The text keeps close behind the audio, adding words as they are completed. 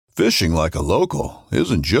Fishing like a local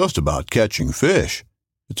isn't just about catching fish.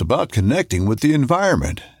 It's about connecting with the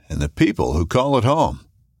environment and the people who call it home.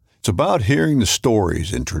 It's about hearing the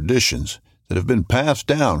stories and traditions that have been passed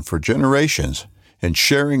down for generations and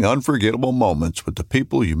sharing unforgettable moments with the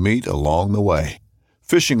people you meet along the way.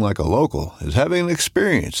 Fishing like a local is having an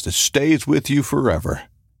experience that stays with you forever.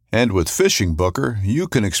 And with Fishing Booker, you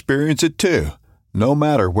can experience it too, no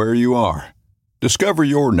matter where you are. Discover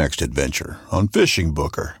your next adventure on Fishing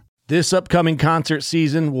Booker. This upcoming concert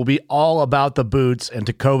season will be all about the boots, and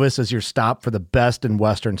Tecovas is your stop for the best in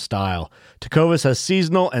Western style. Tecovas has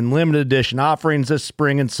seasonal and limited edition offerings this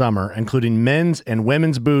spring and summer, including men's and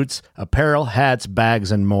women's boots, apparel, hats,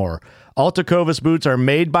 bags, and more. All Tecovas boots are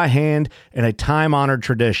made by hand in a time-honored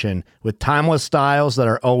tradition with timeless styles that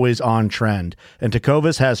are always on trend. And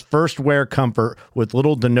Tecovas has first wear comfort with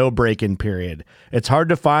little to no break-in period. It's hard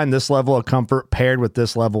to find this level of comfort paired with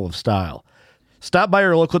this level of style. Stop by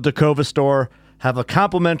your local Tecovas store, have a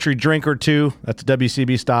complimentary drink or two, that's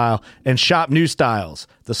WCB style, and shop new styles.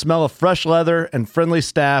 The smell of fresh leather and friendly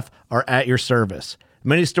staff are at your service.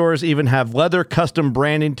 Many stores even have leather custom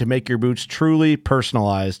branding to make your boots truly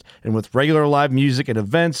personalized. And with regular live music and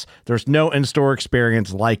events, there's no in-store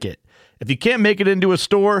experience like it. If you can't make it into a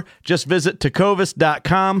store, just visit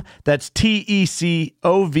tecovas.com. That's TECOVAS.com.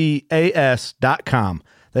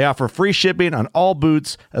 They offer free shipping on all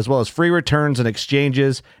boots, as well as free returns and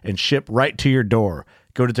exchanges, and ship right to your door.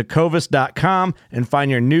 Go to tecovas.com and find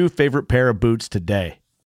your new favorite pair of boots today.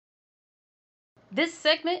 This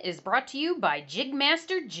segment is brought to you by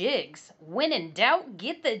Jigmaster Jigs. When in doubt,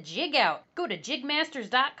 get the jig out. Go to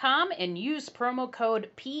jigmasters.com and use promo code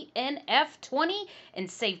PNF20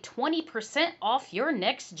 and save 20% off your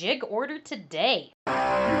next jig order today.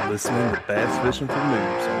 You're listening to Bass Fishing for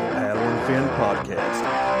Noobs on the Paddle and Fin podcast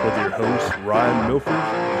with your hosts Ryan Milford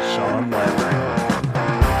and Sean Lavery.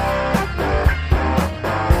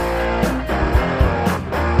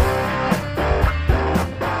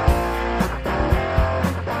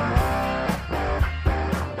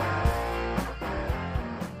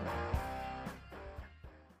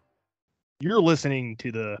 You're listening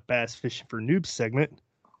to the Bass Fishing for Noobs segment,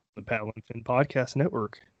 the Paddle and Fin Podcast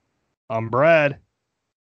Network. I'm Brad.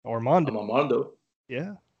 Armando. I'm Armando.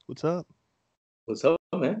 Yeah, what's up? What's up,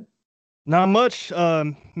 man? Not much. Me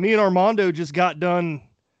and Armando just got done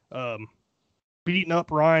beating up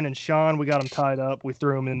Ryan and Sean. We got them tied up. We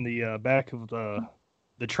threw them in the back of the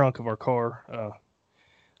trunk of our car,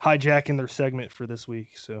 hijacking their segment for this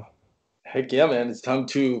week. So, heck yeah, man! It's time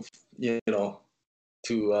to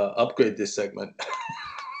upgrade this segment.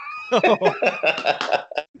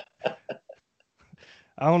 I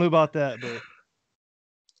don't know about that, but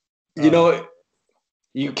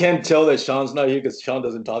you can't tell that Sean's not here because Sean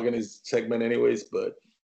doesn't talk in his segment anyways. But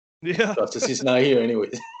yeah, just he's not here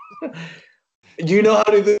anyways. Do you know how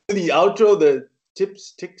to do the outro? The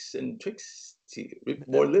tips, ticks, and tricks to rip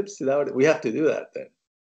more lips. We have to do that then.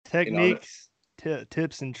 Techniques,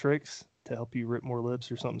 tips, and tricks to help you rip more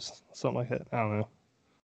lips or something like that. I don't know.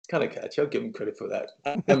 Kind of catchy. I'll give him credit for that.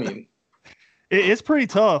 I mean, it's pretty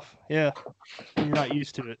tough. Yeah, you're not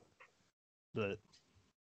used to it, but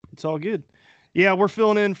it's all good. Yeah, we're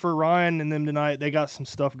filling in for Ryan and them tonight. They got some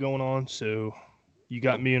stuff going on, so you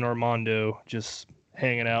got me and Armando just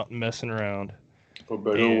hanging out and messing around. For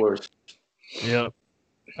better or worse. Yep.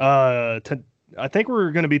 I think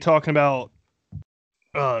we're going to be talking about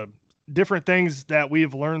different things that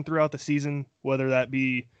we've learned throughout the season, whether that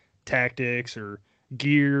be tactics or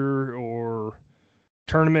gear or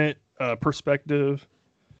tournament perspective,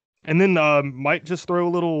 and then might just throw a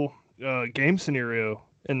little game scenario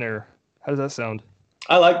in there. How does that sound?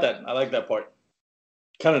 I like that. I like that part.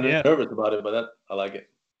 Kind of nervous about it, but I like it.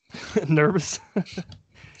 Nervous.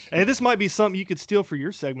 Hey, this might be something you could steal for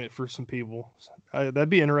your segment for some people. That'd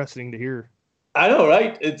be interesting to hear. I know,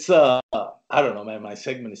 right? It's I don't know, man. My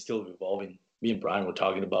segment is still evolving. Me and Brian were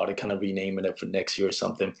talking about it, kind of renaming it for next year or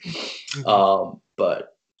something. Mm-hmm.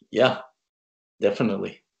 But yeah,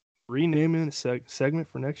 definitely. Renaming a segment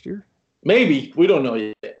for next year? Maybe. We don't know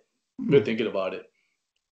yet. We're thinking about it.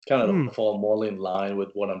 Kind of fall more in line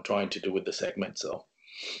with what I'm trying to do with the segment. So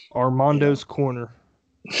Armando's Corner.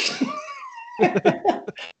 I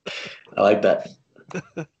like that.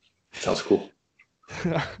 Sounds cool.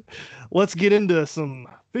 Let's get into some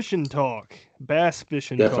fishing talk, bass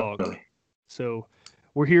fishing talk. So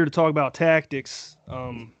we're here to talk about tactics.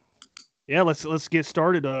 Let's get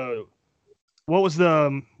started. What was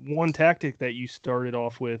the one tactic that you started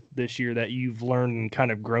off with this year that you've learned and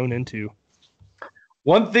kind of grown into?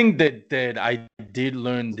 One thing that I did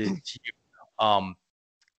learn this year,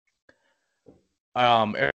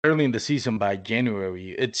 early in the season by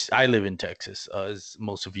January. I live in Texas, as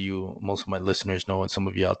most of my listeners know, and some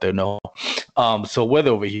of you out there know. So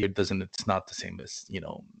weather over here it's not the same as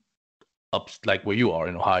up like where you are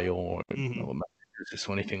in Ohio or Massachusetts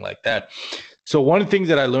or anything like that. So one of the things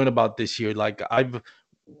that I learned about this year, like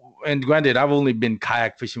and granted, I've only been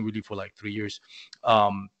kayak fishing really for like 3 years.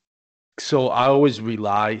 So I always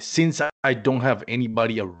rely, since I don't have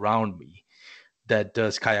anybody around me that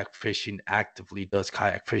does kayak fishing, actively does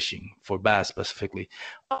kayak fishing for bass specifically.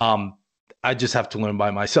 I just have to learn by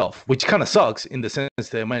myself, which kind of sucks in the sense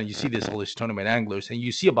that, man, you see all these tournament anglers and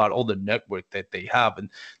you see about all the network that they have. And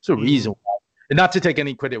it's a reason why, and not to take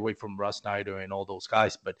any credit away from Russ Snyder and all those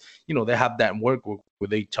guys, but, they have that work where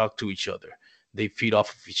they talk to each other. They feed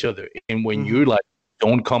off of each other. And when you're like,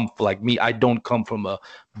 like me, I don't come from a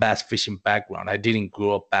bass fishing background. I didn't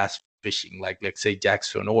grow up bass fishing, like, let's say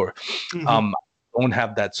Jackson or, don't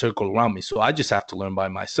have that circle around me, so I just have to learn by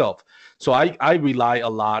myself. So I rely a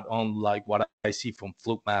lot on like what I see from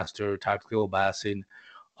Fluke Master, Tactical Bassin,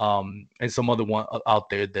 and some other one out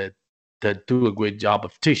there that do a great job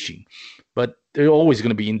of fishing. But they're always going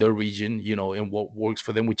to be in their region, and what works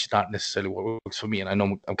for them, which is not necessarily what works for me. And I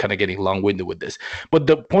know I'm kind of getting long-winded with this, but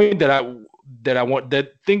the point that I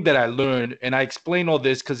learned, and I explain all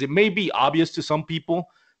this because it may be obvious to some people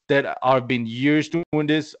that have been years doing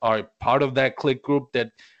this, are part of that click group,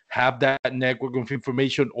 that have that network of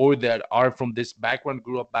information, or that are from this background,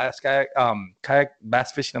 grew up kayak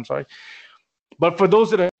bass fishing. I'm sorry. But for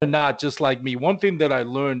those that are not, just like me, one thing that I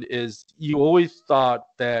learned is you always thought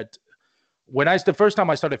that the first time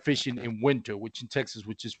I started fishing in winter, which in Texas,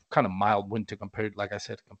 which is kind of mild winter compared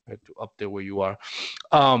to up there where you are,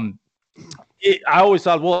 I always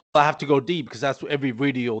thought, well, I have to go deep, because that's what every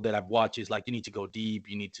video that I've watched is like, you need to go deep,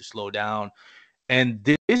 you need to slow down. And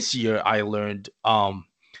this year I learned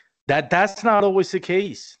that that's not always the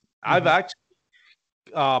case. I've actually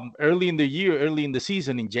early in the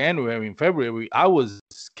season, in January and February, I was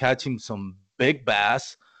catching some big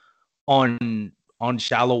bass on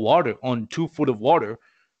shallow water, on 2 foot of water,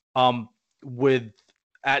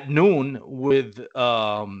 at noon with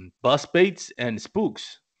buzz baits and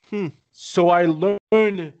spooks. So I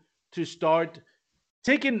learned to start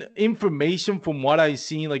taking information from what I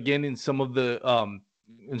seen again in some of the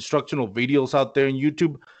instructional videos out there in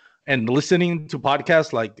YouTube, and listening to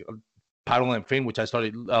podcasts like Paddle and Fin, which I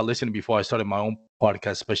started listening before I started my own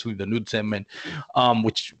podcast, especially the Nude Segment,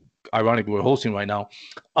 which ironically we're hosting right now.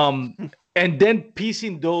 And then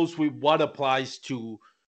piecing those with what applies to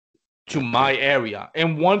my area.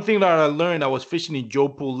 And one thing that I learned, I was fishing in Joe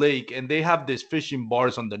Pool Lake, and they have these fishing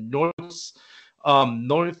bars on the north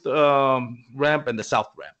ramp and the south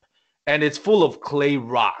ramp, and it's full of clay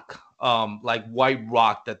rock, like white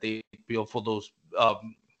rock that they build for those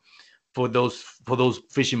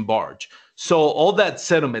fishing barge. So all that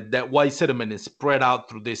sediment, that white sediment, is spread out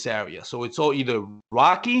through this area. So it's all either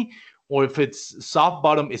rocky, or if it's soft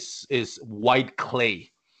bottom, is white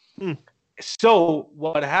clay. So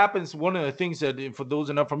what happens, one of the things that, for those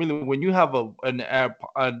who are not familiar, when you have a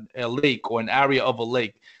lake, or an area of a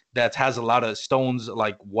lake that has a lot of stones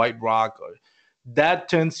like white rock, that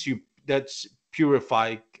tends to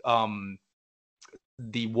purify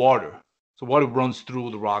the water. So water runs through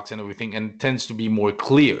the rocks and everything, and tends to be more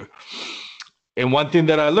clear. And one thing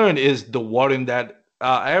that I learned is the water in that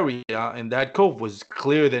area, in that cove, was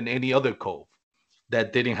clearer than any other cove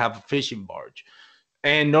that didn't have a fishing barge.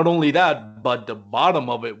 And not only that, but the bottom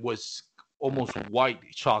of it was almost white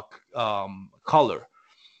chalk color.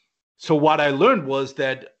 So what I learned was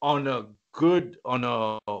that on a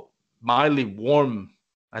mildly warm,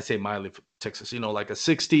 I say mildly for Texas, like a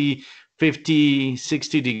 60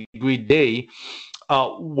 degree day,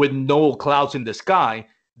 with no clouds in the sky,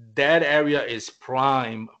 that area is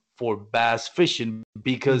prime for bass fishing,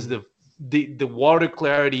 because the water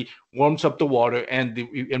clarity warms up the water and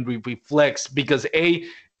reflects, because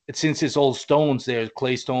since it's all stones there,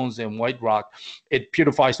 clay stones and white rock, it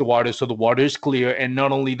purifies the water, so the water is clear. And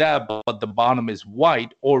not only that, but the bottom is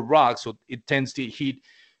white or rock, so it tends to heat,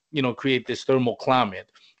 create this thermal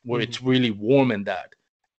climate where it's really warm in that,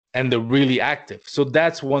 and they're really active. So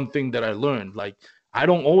that's one thing that I learned. Like, I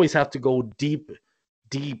don't always have to go deep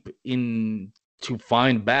in to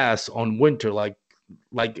find bass on winter. Like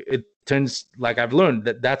it tends, like I've learned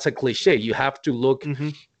that's a cliche. You have to look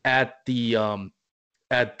at the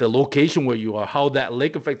location where you are, how that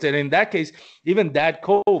lake affects it. And in that case, even that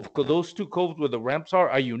cove, because those 2 coves where the ramps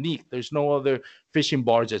are unique. There's no other fishing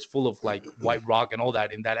barge that's full of like white rock and all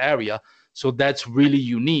that in that area. So that's really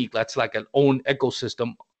unique. That's like an own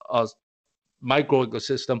ecosystem, micro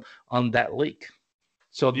ecosystem on that lake.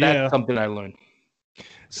 So that's something I learned.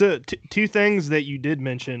 So two things that you did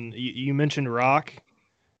mention. You mentioned rock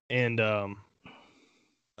and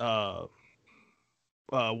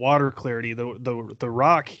water clarity. The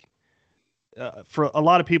rock, for a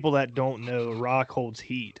lot of people that don't know, rock holds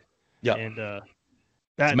heat. Yeah, and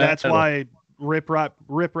that's why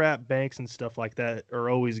riprap banks and stuff like that are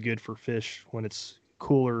always good for fish when it's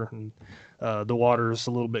cooler and the water is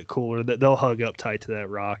a little bit cooler. That they'll hug up tight to that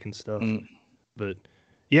rock and stuff. But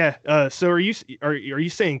yeah, so are you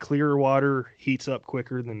saying clear water heats up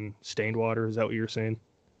quicker than stained water? Is that what you're saying?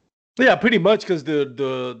 Yeah, pretty much, because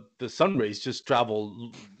the sun rays just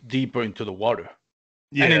travel deeper into the water.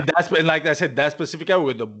 Yeah, and like I said, that specific area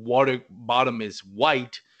where the water bottom is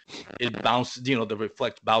white, it bounces, the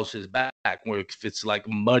reflect bounces back. Where if it's like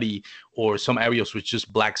muddy or some areas with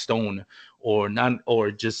just black stone or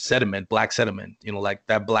just sediment, black sediment, like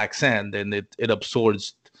that black sand, then it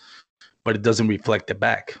absorbs, but it doesn't reflect it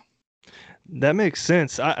back. That makes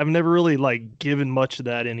sense. I've never really given much of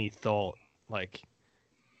that any thought.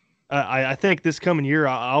 I think this coming year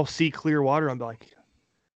I'll see clear water. I'm like,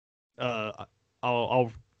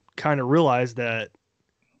 I'll kind of realize that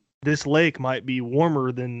this lake might be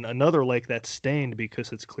warmer than another lake that's stained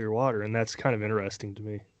because it's clear water, and that's kind of interesting to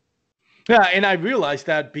me. Yeah, and I realized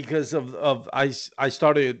that because of I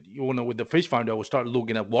started with the fish finder, I would start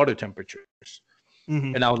looking at water temperatures,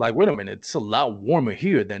 and I was like, wait a minute, it's a lot warmer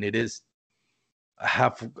here than it is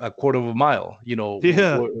a quarter of a mile.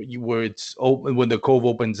 Where it's open when the cove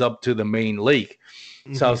opens up to the main lake.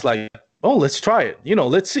 So I was like, oh, let's try it.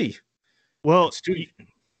 Let's see. Well,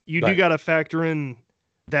 you do got to factor in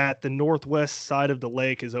that the northwest side of the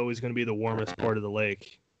lake is always going to be the warmest part of the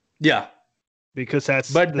lake. Yeah. Because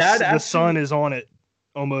the sun is on it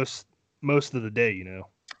almost most of the day,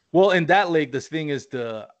 Well, in that lake, this thing is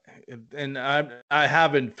and I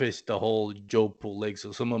haven't fished the whole Joe Pool Lake,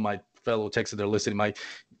 so some of my fellow Texans that are listening might,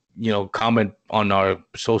 comment on our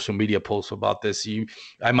social media posts about this.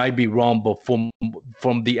 I might be wrong, but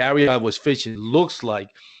from the area I was fishing, it looks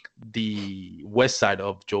like the west side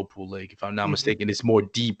of Joe Pool Lake, if I'm not mistaken, it's more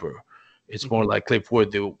deeper. It's more like Cliff, where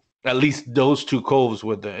at least those two coves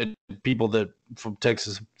where the people that from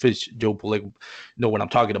Texas fish Joe Pool Lake know what I'm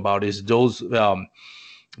talking about, is those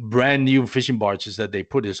brand new fishing barges that they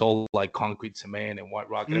put. Is all like concrete, cement, and white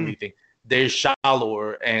rock and everything. They're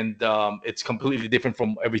shallower, and it's completely different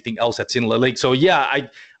from everything else that's in the lake. So yeah,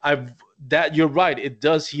 you're right. It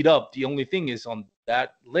does heat up. The only thing is on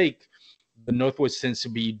that lake, the northwest tends to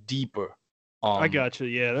be deeper. I got you.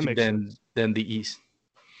 Yeah, that makes sense. Than the east.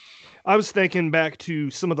 I was thinking back to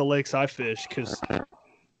some of the lakes I fish, because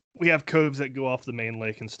we have coves that go off the main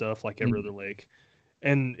lake and stuff like every other lake,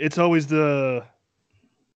 and it's always the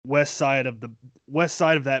west side of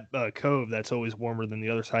that cove that's always warmer than the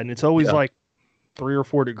other side, and it's always like 3 or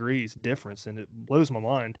 4 degrees difference, and it blows my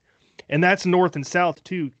mind. And that's north and south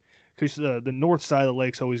too, because the north side of the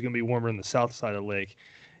lake's always going to be warmer than the south side of the lake.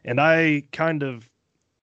 And I kind of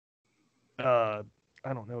I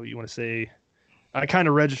don't know what you want to say, I kind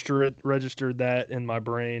of registered that in my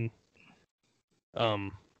brain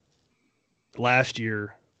last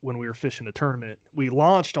year when we were fishing a tournament. We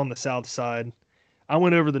launched on the south side. I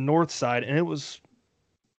went over the north side, and it was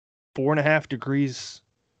 4.5 degrees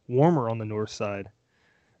warmer on the north side.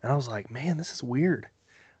 And I was like, man, this is weird.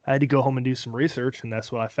 I had to go home and do some research, and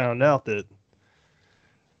that's what I found out, that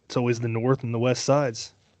it's always the north and the west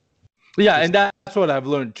sides. Yeah, and that's what I've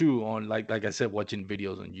learned too on like I said, watching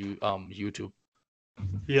videos on YouTube.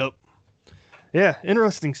 Yep. Yeah,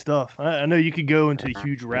 interesting stuff. I know you could go into a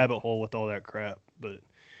huge rabbit hole with all that crap, but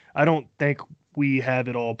I don't think we have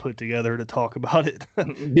it all put together to talk about it.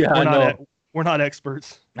 Yeah, we're not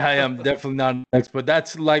experts. I am definitely not an expert.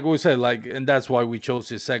 That's like we said, and that's why we chose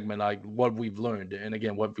this segment, like what we've learned. And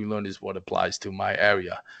again, what we learned is what applies to my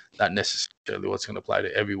area, not necessarily what's going to apply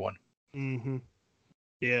to everyone. Mm-hmm.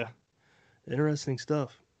 Yeah. Interesting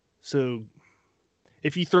stuff. So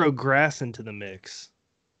if you throw grass into the mix,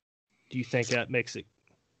 do you think that makes it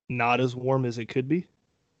not as warm as it could be?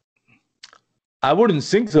 I wouldn't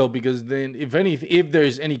think so, because then if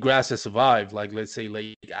there's any grass that survive, like let's say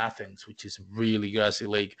Lake Athens, which is a really grassy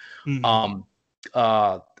lake,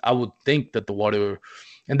 I would think that the water,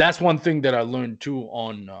 and that's one thing that I learned too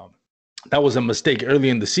on, that was a mistake early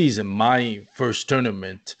in the season. My first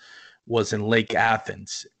tournament was in Lake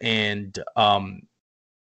Athens, and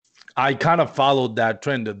I kind of followed that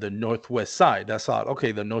trend of the northwest side. I thought,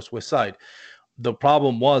 okay, the northwest side. The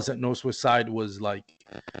problem was that northwest side was like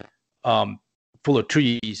full of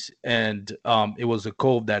trees, and it was a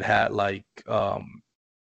cove that had like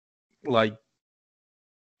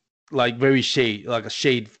very shade, like a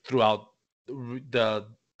shade throughout the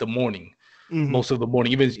morning. most of the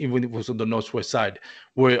morning, even if it was on the northwest side,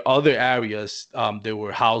 where other areas there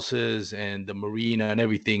were houses and the marina and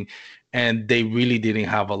everything, and they really didn't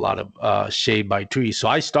have a lot of shade by trees. So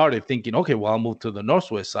I started thinking, okay, well, I'll move to the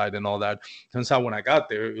northwest side and all that. Turns out when I got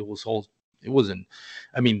there, it wasn't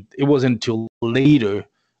until later,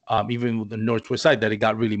 even with the northwest side, that it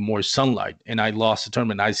got really more sunlight, and I lost the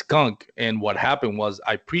tournament. I skunk, and what happened was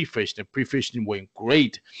I pre-fished, and pre-fishing went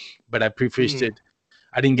great, but I pre-fished it.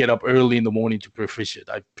 I didn't get up early in the morning to pre-fish it.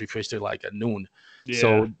 I pre-fished it like at noon. Yeah.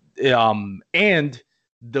 So, and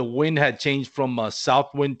the wind had changed from a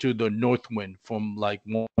south wind to the north wind from like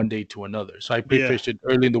one day to another. So I pre-fished it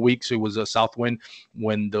early in the week, so it was a south wind.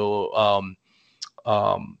 When the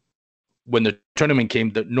tournament came,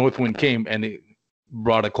 the north wind came, and it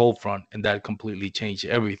brought a cold front, and that completely changed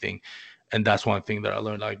everything. And that's one thing that I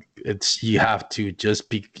learned. Like, you have to just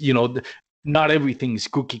be, not everything is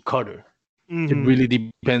cookie cutter. It really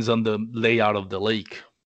depends on the layout of the lake.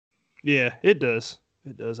 Yeah, it does.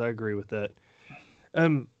 It does. I agree with that.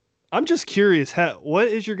 I'm just curious, what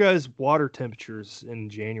is your guys' water temperatures in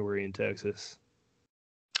January in Texas?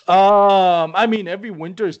 I mean, every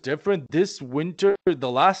winter is different. This winter,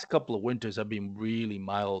 the last couple of winters have been really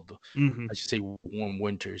mild. I should say warm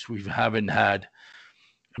winters. We haven't had,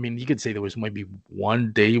 I mean, you could say there was maybe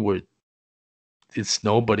one day where it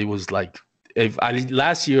snowed, but it was like,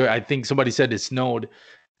 last year, I think somebody said it snowed.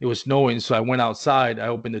 It was snowing, so I went outside. I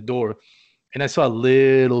opened the door, and I saw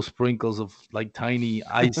little sprinkles of like tiny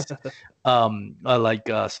ice,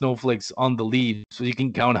 snowflakes on the leaves. So you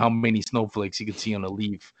can count how many snowflakes you could see on a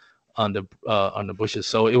leaf on the bushes.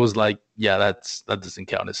 So it was like, yeah, that doesn't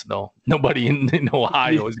count as snow. Nobody in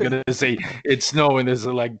Ohio is gonna say it's snowing. This is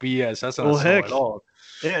like BS. That's not snow at all.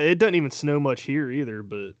 Yeah, it doesn't even snow much here either,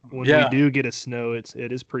 but when we do get a snow, it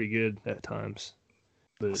is pretty good at times.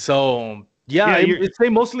 But, so it's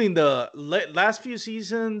stayed mostly in the last few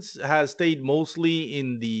seasons, has stayed mostly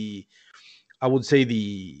in the, I would say,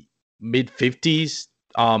 the mid 50s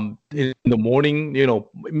in the morning,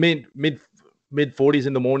 mid 40s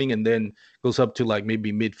in the morning, and then goes up to like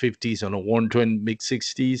maybe mid 50s on a warm trend, mid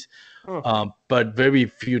 60s. But very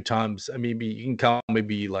few times. I mean, you can count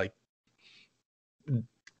maybe like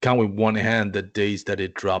with one hand the days that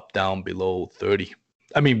it dropped down below 30.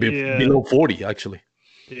 I mean, below 40 actually.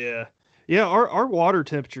 Yeah. Our water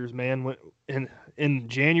temperatures, man, in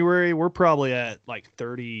January we're probably at like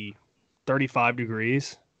 30, 35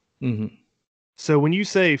 degrees. So when you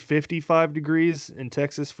say 55 degrees in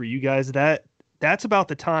Texas for you guys, that's about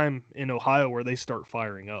the time in Ohio where they start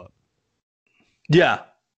firing up. Yeah,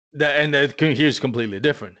 that here's completely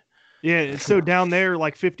different. Yeah, so down there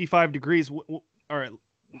like 55 degrees. All right.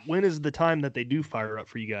 When is the time that they do fire up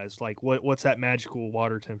for you guys? Like, what's that magical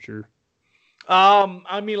water temperature?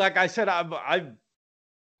 I mean, like I said, I've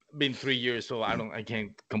been 3 years, so I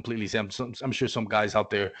can't completely say. I'm sure some guys out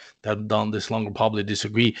there that have done this longer probably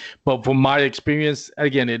disagree. But from my experience,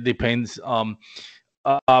 again, it depends.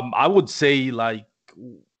 I would say like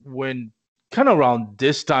when kind of around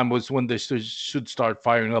this time was when they should start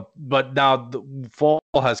firing up. But now the fall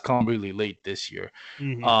has come really late this year.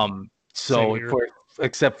 So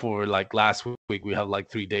except for like last week, we have like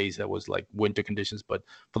 3 days that was like winter conditions, but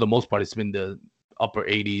for the most part, it's been the upper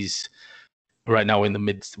 80s right now, in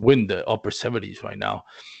the upper 70s right now.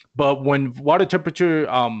 But when water temperature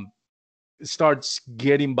starts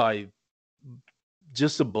getting by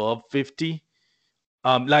just above 50,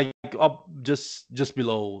 like up just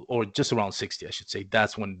below or just around 60, I should say,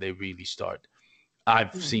 that's when they really start.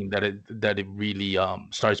 I've seen that it really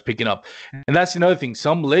starts picking up. And that's another thing.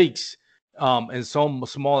 Some lakes in some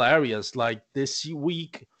small areas, like this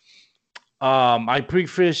week, I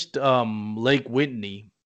pre-fished Lake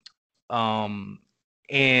Whitney,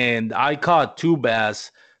 and I caught 2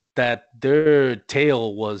 bass that their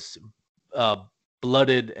tail was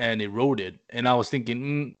blooded and eroded, and I was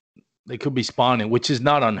thinking they could be spawning, which is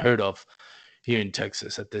not unheard of here in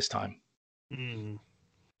Texas at this time.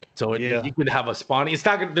 So you could have a spawning.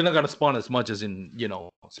 They're not going to spawn as much as in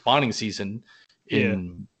spawning season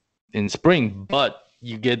in spring, but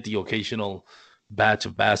you get the occasional batch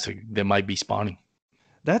of bass that might be spawning.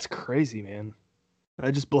 That's crazy, man.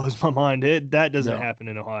 That just blows my mind. That doesn't happen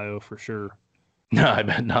in Ohio for sure. No, I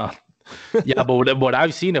bet not. Yeah, but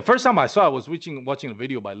I've seen it. First time I saw it was watching a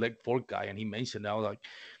video by Lake Fork guy, and he mentioned it. I was like,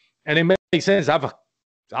 and it makes sense.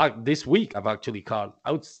 This week I've actually caught.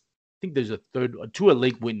 I would think there's a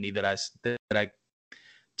Lake Whitney that I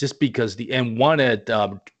just because and one at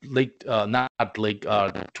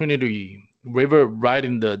Trinity River, right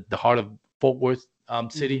in the heart of Fort Worth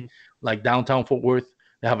city, like downtown Fort Worth.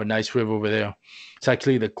 They have a nice river over there. It's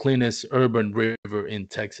actually the cleanest urban river in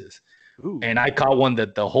Texas. Ooh. And I caught one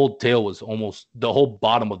that the whole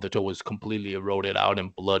bottom of the tail was completely eroded out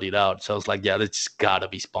and bloodied out. So I was like, yeah, that's gotta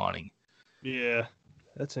be spawning. Yeah,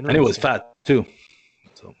 that's interesting. And it was fat too.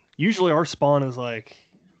 So usually our spawn is like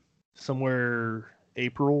somewhere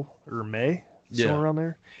April or May, somewhere around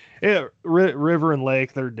there. Yeah, river and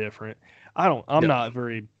lake, they're different. I'm not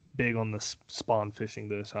very big on the spawn fishing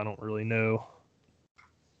though, so I don't really know.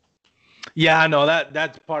 Yeah, no,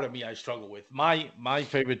 that's part of me I struggle with. My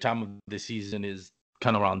favorite time of the season is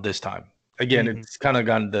kind of around this time. Again, it's kind of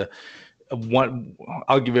gotten the one.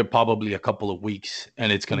 I'll give it probably a couple of weeks,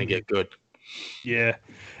 and it's gonna get good. Yeah,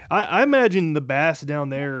 I imagine the bass down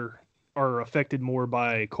there are affected more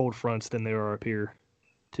by cold fronts than they are up here.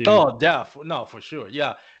 Too. Oh, no, for sure.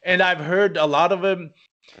 Yeah, and I've heard a lot of them.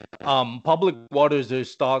 Public waters, they're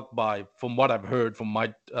stocked by, from what I've heard from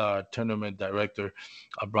my tournament director,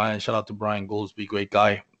 Brian. Shout out to Brian Goldsby, great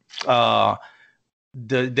guy.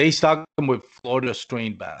 They stock them with Florida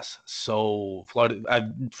strain bass. So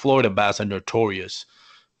Florida bass are notorious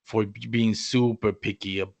for being super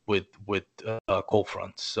picky with cold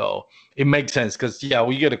fronts. So it makes sense because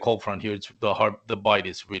we get a cold front here. It's the bite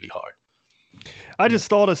is really hard. I just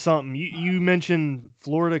thought of something. You mentioned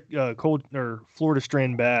Florida Florida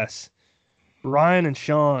strain bass. Ryan and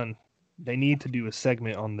Sean, they need to do a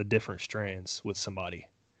segment on the different strands with somebody.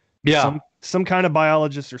 Yeah, some kind of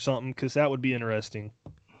biologist or something, because that would be interesting.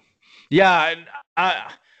 Yeah, and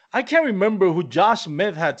I can't remember who Josh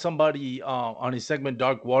Smith had somebody on his segment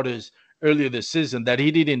Dark Waters earlier this season that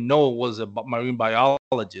he didn't know was a marine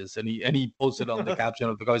biologist, and he posted on the caption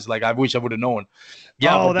of the guys like, I wish I would have known.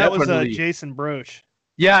 Yeah, that was Jason Broach.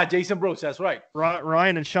 Yeah, Jason Broach, that's right.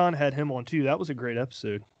 Ryan and Sean had him on too. That was a great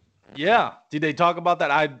episode. Yeah, did they talk about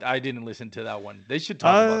that? I didn't listen to that one. They should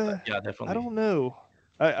talk about that. Yeah, definitely. I don't know.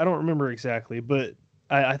 I don't remember exactly, but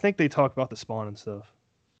I think they talked about the spawn and stuff.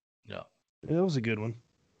 Yeah, that was a good one.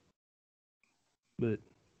 But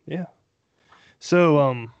yeah,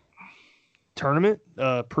 so tournament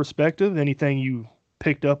perspective, anything you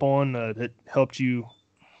picked up on that helped you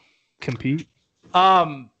compete?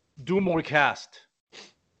 Do more cast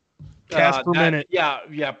per minute.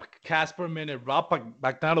 Yeah, cast per minute. Rob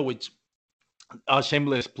Pagnano, which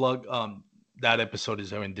shameless plug. That episode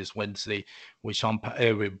is airing this Wednesday with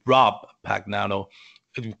Rob Pagnano.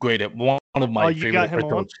 Great, one of my favorite. Got him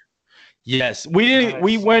on? Yes, we didn't. Nice.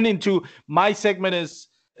 We went into my segment is.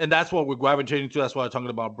 And that's what we're gravitating to. That's what I'm talking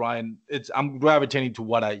about, Brian. I'm gravitating to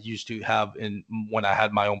what I used to have when I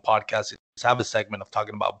had my own podcast. Is have a segment of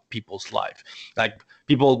talking about people's life, like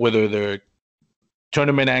people, whether they're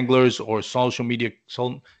tournament anglers or social media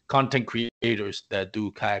content creators that do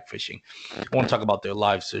kayak fishing. I want to talk about their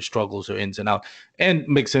lives, their struggles, their ins and outs, and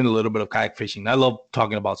mix in a little bit of kayak fishing. I love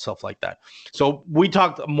talking about stuff like that. So we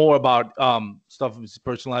talked more about stuff of his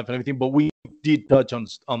personal life and everything, but we did touch on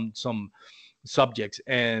some subjects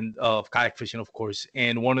and of kayak fishing, of course,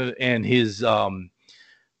 and his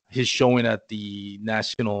showing at the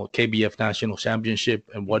national KBF national championship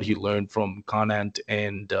and what he learned from Conant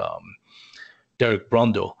and Derek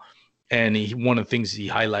Brundle. And one of the things he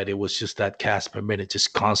highlighted was just that cast per minute,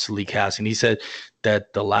 just constantly casting. He said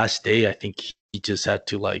that the last day, I think he just had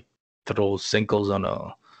to like throw sinkles on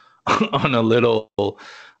a little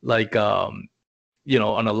like on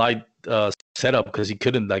a light setup because he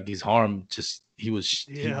couldn't, like his arm just he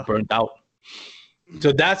burned out.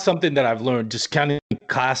 So that's something that I've learned, just kind of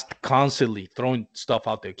constantly throwing stuff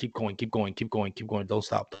out there. Keep going. Don't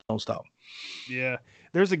stop. Yeah.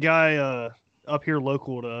 There's a guy up here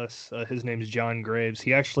local to us. His name is John Graves.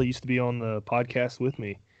 He actually used to be on the podcast with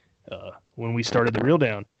me when we started the Reel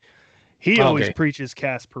Down. He always preaches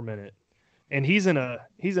cast per minute, and he's in a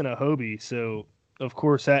Hobie, so of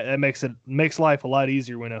course that makes life a lot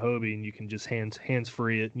easier when a Hobie and you can just hands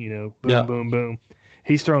free it, boom, boom.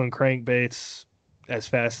 He's throwing crankbaits as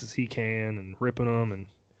fast as he can and ripping them, and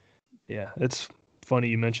yeah, it's funny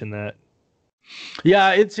you mentioned that.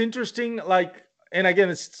 Yeah, it's interesting. Like, and again,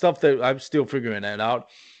 it's stuff that I'm still figuring that out.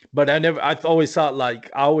 But I've always thought I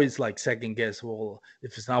always second guess. Well,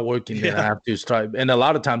 if it's not working, then I have to try. And a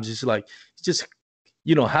lot of times it's just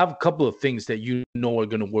have a couple of things that are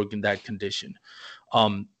going to work in that condition.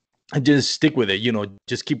 And just stick with it.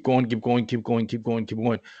 Just keep going.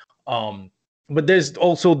 But there's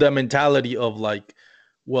also the mentality of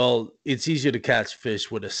well, it's easier to catch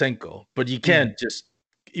fish with a Senko, but you can't just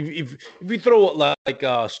if you throw like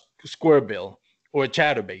a square bill or a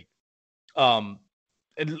chatterbait, and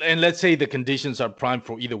let's say the conditions are prime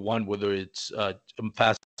for either one, whether it's a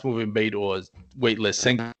fast moving bait or a weightless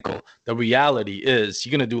Senko. The reality is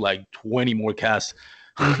you're gonna do 20 more casts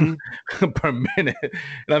per minute.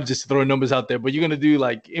 And I'm just throwing numbers out there, but you're gonna do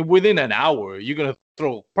like within an hour, you're gonna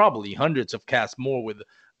throw probably hundreds of casts more with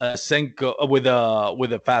a Senko with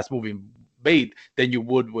a fast moving bait than you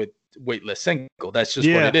would with weightless Senko. That's just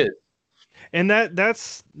what it is. And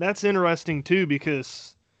that's interesting too,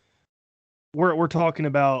 because we're talking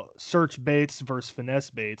about search baits versus finesse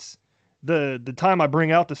baits. The time I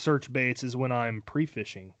bring out the search baits is when I'm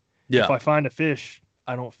pre-fishing. Yeah. If I find a fish,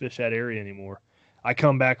 I don't fish that area anymore. I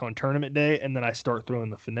come back on tournament day and then I start throwing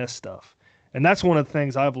the finesse stuff. And that's one of the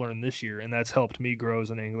things I've learned this year, and that's helped me grow as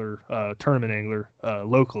an angler, tournament angler,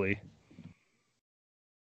 locally.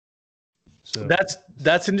 So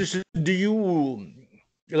that's interesting. Do you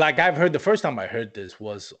like? I've heard the first time I heard this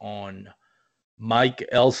was on Mike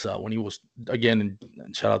Elsa when he was again.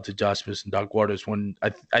 And shout out to Josh Fish and Doc Waters when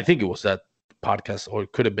I think it was that podcast, or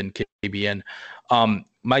it could have been KBN.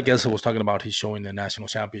 Mike Elsa was talking about he's showing the national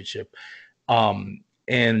championship, and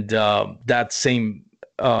that same.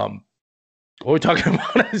 What we're talking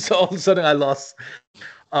about is all of a sudden I lost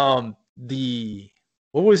what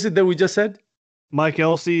was it that we just said? Mike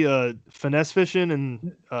Elsey, finesse fishing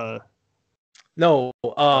and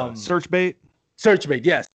search bait. Search bait,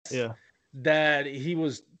 yes. Yeah. That he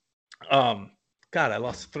was God, I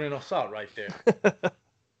lost the train of thought right there.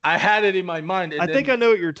 I had it in my mind. I think I know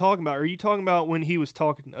what you're talking about. Are you talking about when he was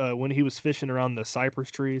fishing around the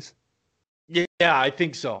cypress trees? Yeah, I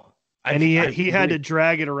think so. And he had to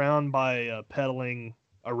drag it around by pedaling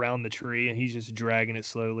around the tree, and he's just dragging it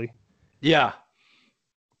slowly. Yeah,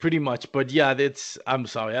 pretty much. But yeah, I'm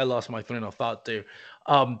sorry, I lost my train of thought there.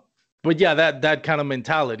 But yeah, that kind of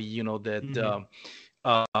mentality, you know, that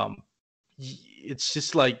it's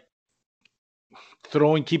just like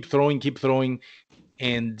keep throwing,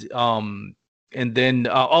 and then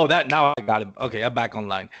that now I got it. Okay, I'm back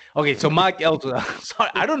online. Okay, so Mike Elsa, sorry,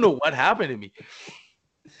 I don't know what happened to me.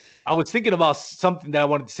 I was thinking about something that I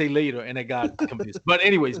wanted to say later, and I got confused. But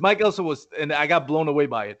anyways, Mike Elsa and I got blown away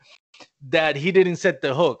by it, that he didn't set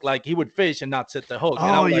the hook. Like, he would fish and not set the hook.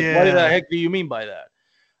 And I was like, what the heck do you mean by that?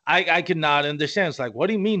 I could not understand. It's like, what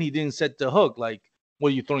do you mean he didn't set the hook? Like,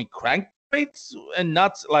 were you throwing crankbaits and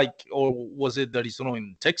not like, or was it that he's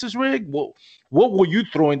throwing Texas rig? What were you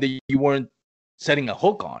throwing that you weren't setting a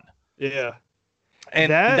hook on? Yeah.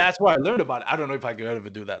 And that's why I learned about it. I don't know if I could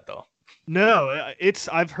ever do that, though. No,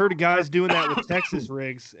 I've heard of guys doing that with Texas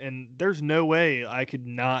rigs, and there's no way I could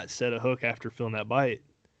not set a hook after feeling that bite.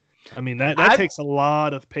 I mean, that takes a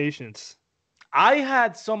lot of patience. I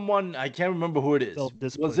had someone, I can't remember who it is.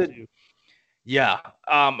 Was it? Too. Yeah.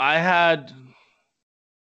 I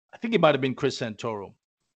think it might have been Chris Santoro.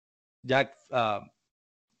 Jack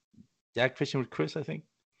fishing with Chris, I think.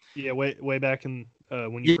 Yeah, way back in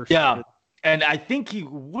when you first started. And I think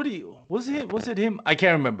was it him? I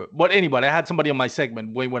can't remember. But anybody, I had somebody on my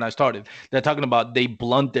segment when I started. They're talking about they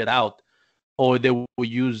blunted out, or they will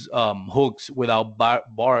use hooks without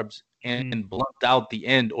barbs and blunt out the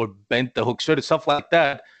end, or bent the hook straight, stuff like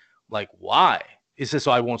that. Like, why? He says, so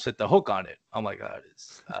I won't set the hook on it. I'm like, I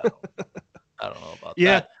don't know about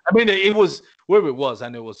that. I mean, it was wherever it was. I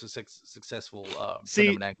know it was a successful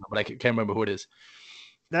tournament angler, but I can't remember who it is.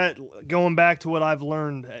 That going back to what I've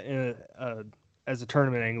learned as a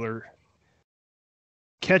tournament angler,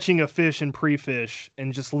 catching a fish and pre-fish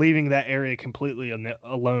and just leaving that area completely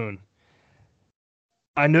alone.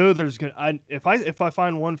 I know if I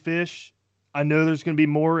find one fish, I know there's going to be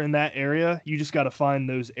more in that area. You just got to find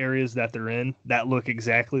those areas that they're in that look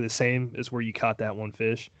exactly the same as where you caught that one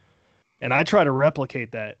fish. And I try to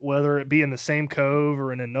replicate that, whether it be in the same cove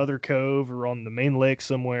or in another cove or on the main lake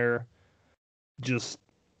somewhere.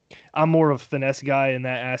 I'm more of a finesse guy in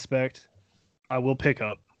that aspect. I will pick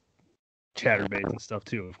up chatterbaits and stuff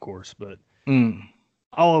too, of course, but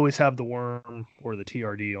I'll always have the worm or the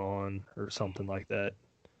TRD on or something like that.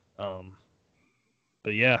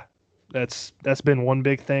 But yeah, that's been one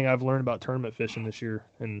big thing I've learned about tournament fishing this year,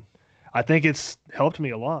 and I think it's helped me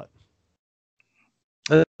a lot.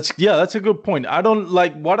 That's a good point. I don't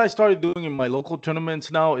like what I started doing in my local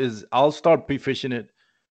tournaments now is I'll start pre-fishing it.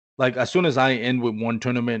 Like, as soon as I end with one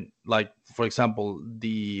tournament, like, for example,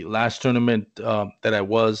 the last tournament that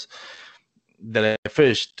I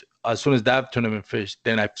fished, as soon as that tournament fished,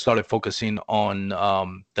 then I started focusing on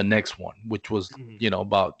the next one, which was,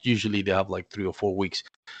 about, usually they have like 3 or 4 weeks.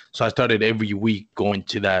 So I started every week going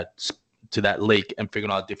to that lake and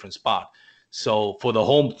figuring out a different spot. So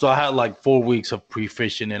so I had like 4 weeks of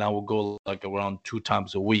pre-fishing, and I would go like around 2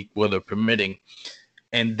 times a week, weather permitting.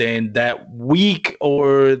 And then that week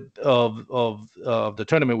of the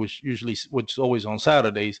tournament, which is always on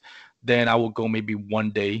Saturdays, then I will go maybe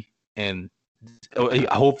one day, and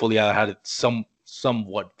hopefully I had some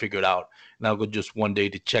somewhat figured out, and I'll go just one day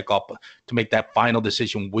to check up to make that final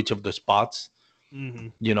decision which of the spots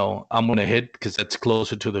you know I'm gonna hit, because that's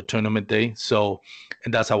closer to the tournament day. So,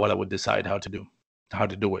 and that's how I would decide how to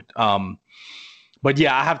do it. But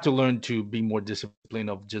yeah, I have to learn to be more disciplined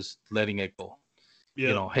of just letting it go. Yeah.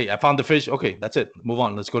 You know, hey, I found the fish. Okay, that's it. Move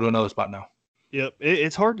on. Let's go to another spot now. Yep.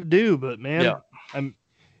 It's hard to do, but man, Yeah.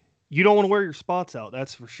 You don't want to wear your spots out.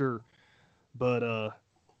 That's for sure. But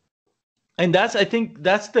and I think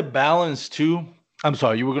that's the balance too. I'm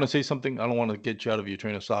sorry, you were gonna say something. I don't want to get you out of your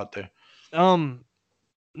train of thought there.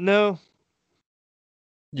 No.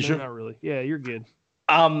 You sure? Not really. Yeah, you're good.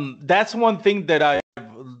 That's one thing that I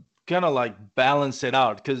kind of like balance it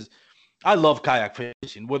out, because I love kayak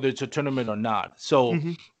fishing, whether it's a tournament or not. So,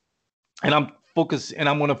 and I'm focused, and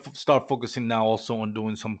I'm gonna start focusing now also on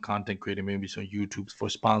doing some content creating, maybe some YouTubes for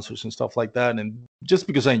sponsors and stuff like that. And just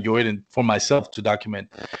because I enjoy it and for myself to document.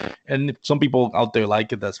 And if some people out there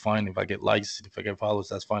like it, that's fine. If I get likes, if I get follows,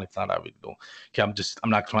 that's fine. If not, I really don't. Okay, I'm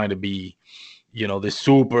not trying to be, you know, the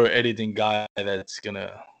super editing guy that's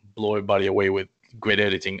gonna blow everybody away with great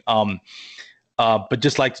editing. But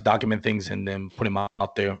just like to document things and then put them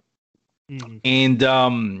out there. And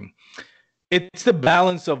it's the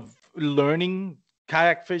balance of learning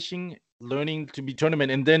kayak fishing, learning to be tournament,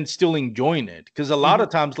 and then still enjoying it. Because a lot of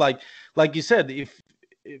times, like you said, if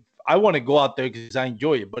I want to go out there because I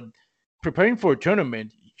enjoy it, but preparing for a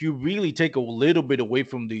tournament, you really take a little bit away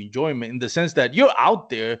from the enjoyment, in the sense that you're out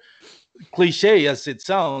there, cliche as it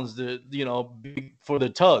sounds, for the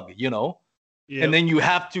tug, and then you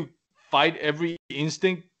have to fight every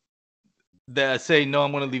instinct that say, no,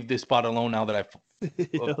 I'm going to leave this spot alone now that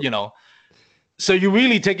so you're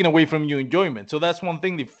really taking away from your enjoyment. So that's one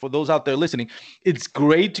thing for those out there listening. It's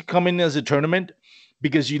great to come in as a tournament,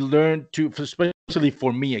 because you learn to, especially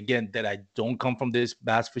for me, again, that I don't come from this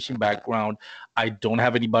bass fishing background. I don't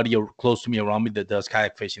have anybody close to me around me that does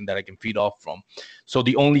kayak fishing that I can feed off from. So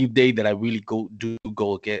the only day that I really go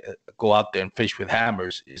out there and fish with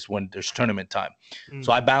hammers is when there's tournament time.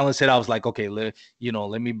 So I balance it. I was like, okay, let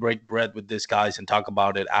me break bread with these guys and talk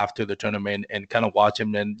about it after the tournament and kind of watch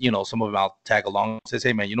them. And, some of them I'll tag along and say,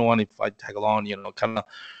 hey, man, you know what, if I tag along, kind of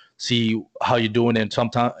see how you're doing and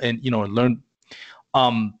sometimes, and, learn.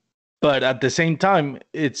 But at the same time,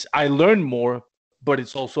 I learn more, but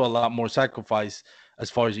it's also a lot more sacrifice as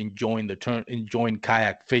far as enjoying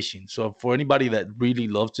kayak fishing. So for anybody that really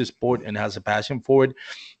loves this sport and has a passion for it,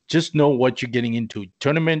 just know what you're getting into.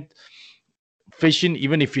 Tournament fishing,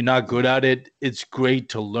 even if you're not good at it, it's great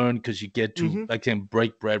to learn, because you get to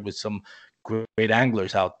break bread with some great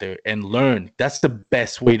anglers out there and learn. That's the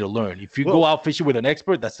best way to learn. If you go out fishing with an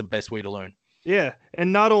expert, that's the best way to learn. Yeah,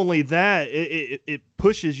 and not only that, it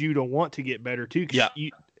pushes you to want to get better too. Yeah.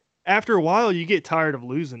 After a while, you get tired of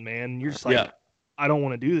losing, man. You're just like, I don't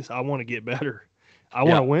want to do this. I want to get better. I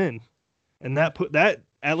want to win, and that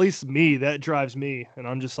at least me, that drives me. And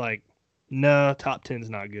I'm just like, no, top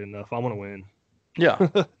 10's not good enough. I want to win. Yeah,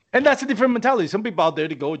 and that's a different mentality. Some people out there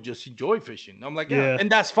to go just enjoy fishing. I'm like,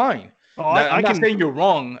 and that's fine. Oh, I'm not saying you're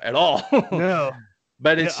wrong at all. No,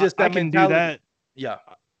 but it's just that I can mentality. do that. Yeah.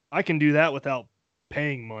 I can do that without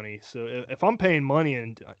paying money. So if I'm paying money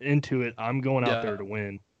into it, I'm going out there to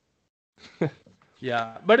win.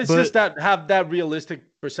 Yeah, but it's just that have that realistic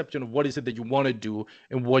perception of what is it that you want to do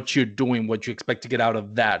and what you're doing, what you expect to get out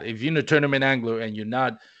of that. If you're a tournament angler and you're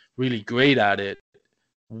not really great at it,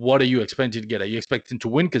 what are you expecting to get? Are you expecting to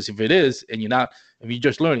win? Because if you're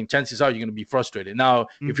just learning, chances are you're going to be frustrated. Now,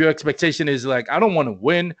 if your expectation is like, I don't want to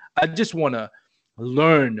win, I just want to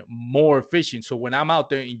learn more fishing. So when I'm out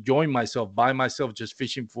there enjoying myself by myself, just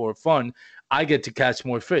fishing for fun, I get to catch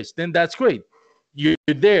more fish. Then that's great. You're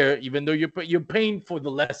there, even though you're paying for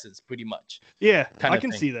the lessons, pretty much. Yeah, I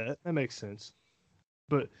can see that. That makes sense.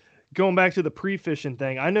 But going back to the pre-fishing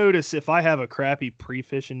thing, I notice if I have a crappy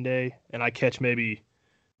pre-fishing day and I catch maybe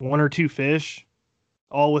 1 or 2 fish,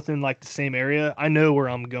 all within like the same area, I know where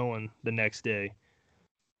I'm going the next day.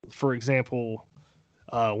 For example,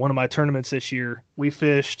 one of my tournaments this year, we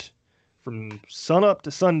fished from sun up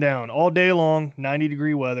to sundown all day long,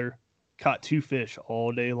 90-degree weather, caught 2 fish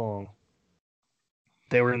all day long.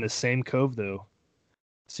 They were in the same cove, though.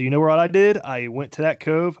 So you know what I did? I went to that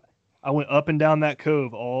cove. I went up and down that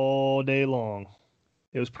cove all day long.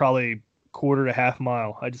 It was probably a quarter to half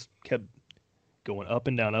mile. I just kept going up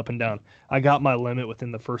and down, up and down. I got my limit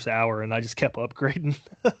within the first hour, and I just kept upgrading.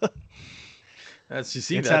 It's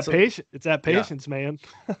that patience, man.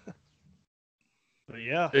 But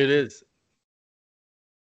yeah, it is.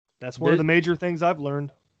 That's one of the major things I've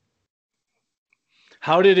learned.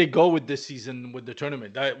 How did it go with this season with the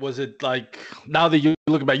tournament? Was it like, now that you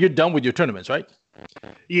look back, you're done with your tournaments, right?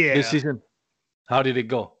 Yeah. this season? How did it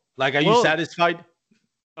go? Like, are you Well, satisfied?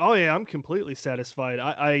 Oh yeah, I'm completely satisfied.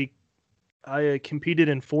 I competed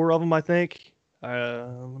in 4 of them, I think.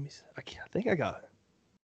 Let me see. I think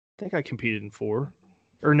I competed in 4.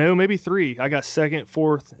 Or no, maybe 3. I got 2nd,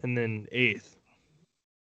 4th, and then 8th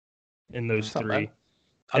in those That's not 3. bad.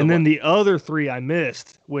 And then the other 3 I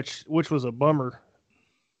missed, which was a bummer.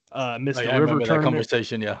 I missed I a river remember that tournament.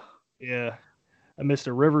 conversation. Yeah. Yeah, I missed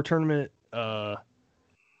a river tournament. And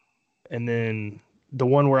then the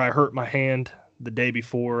one where I hurt my hand the day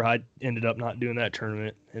before, I ended up not doing that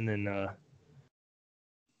tournament. And then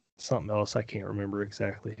something else I can't remember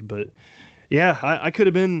exactly. But yeah, I could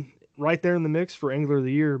have been right there in the mix for Angler of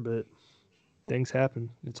the Year, but things happen.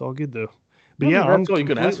 It's all good though. But yeah, that's all you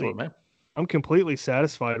can ask for, man. I'm completely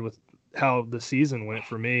satisfied with how the season went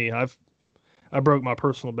for me. I broke my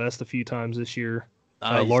personal best a few times this year,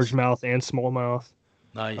 Nice. largemouth and smallmouth.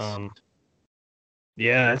 Nice.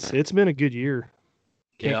 Yeah, it's been a good year.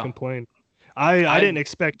 Can't complain. I didn't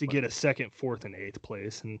expect to get a 2nd, 4th, and 8th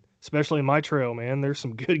place, and especially in my trail, man. There's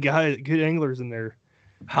some good anglers in there.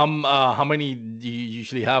 How many do you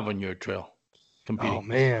usually have on your trail competing? Oh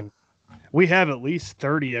man, we have at least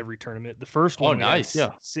 30 every tournament. The first one, nice,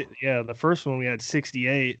 yeah. The first one we had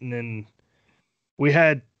 68, and then we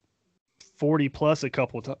had 40 plus a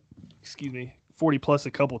couple times. 40 plus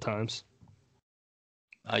a couple times.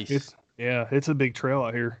 Nice. It's a big trail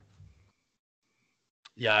out here.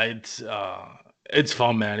 Yeah, it's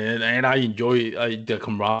fun, man, and I enjoy the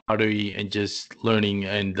camaraderie and just learning,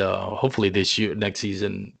 and hopefully next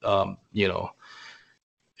season,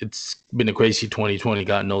 it's been a crazy 2020.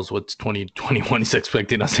 God knows what 2021 is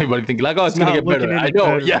expecting us. Everybody thinking like, oh, it's gonna get better. I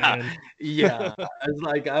know, better, yeah, man. yeah. It's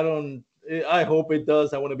like I hope it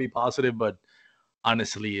does. I want to be positive, but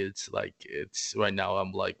honestly, it's right now.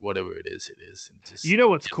 I'm like, whatever it is, it is. Just, you know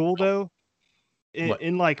what's cool though?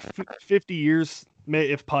 In like 50 years,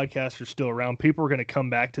 if podcasts are still around, people are going to come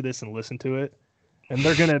back to this and listen to it, and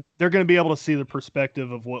they're gonna be able to see the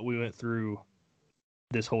perspective of what we went through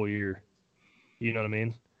this whole year. You know what I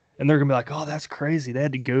mean? And they're gonna be like, "Oh, that's crazy. They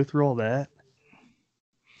had to go through all that."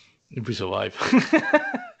 If we survive.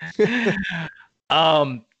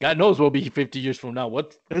 God knows we'll be 50 years from now.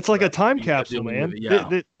 It's like a time capsule, man. Yeah.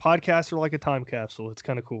 The podcasts are like a time capsule. It's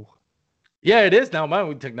kind of cool. Yeah, it is now, man.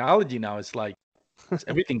 With technology now, it's like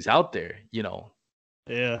everything's out there,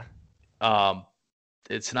 Yeah.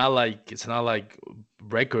 It's not like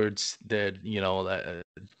records that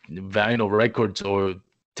vinyl records or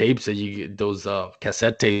tapes that you get, those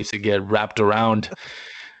cassette tapes that get wrapped around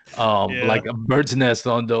like a bird's nest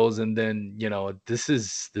on those, and then this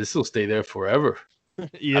will stay there forever.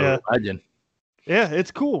 Yeah, I would imagine. Yeah,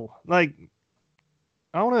 it's cool. Like,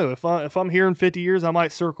 I don't know, if I'm here in 50 years, I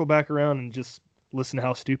might circle back around and just listen to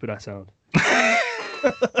how stupid I sound.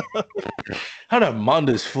 That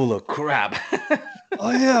Armando's full of crap.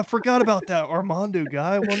 Oh yeah, I forgot about that Armando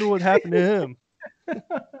guy. I wonder what happened to him.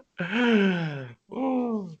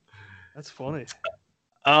 That's funny.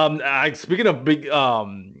 Speaking of big,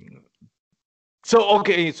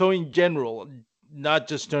 so in general, not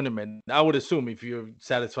just tournament, I would assume if you're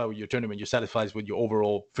satisfied with your tournament, you're satisfied with your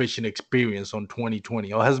overall fishing experience on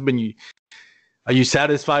 2020. Or are you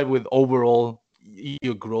satisfied with overall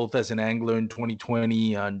your growth as an angler in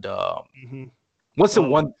 2020? And what's the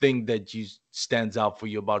one thing that stands out for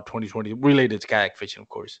you about 2020 related to kayak fishing, of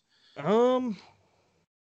course?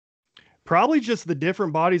 Probably just the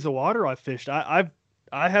different bodies of water I fished. I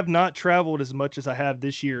have not traveled as much as I have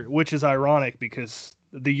this year, which is ironic because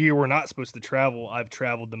the year we're not supposed to travel, I've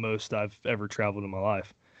traveled the most I've ever traveled in my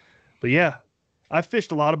life. But yeah, I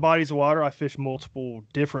fished a lot of bodies of water. I fished multiple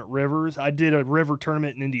different rivers. I did a river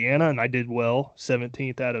tournament in Indiana and I did well,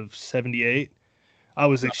 17th out of 78. I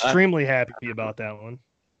was extremely happy about that one.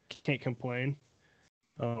 Can't complain.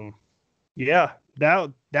 Yeah,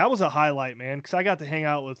 that was a highlight, man, because I got to hang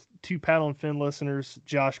out with 2 Paddle and Fin listeners,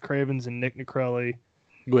 Josh Cravens and Nick Nicrelli.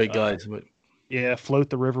 Great guys. Yeah, float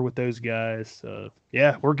the river with those guys.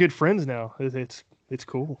 Yeah, we're good friends now. It's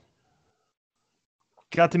cool.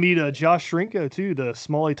 Got to meet Josh Shrinko too, the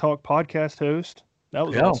Smalley Talk podcast host. That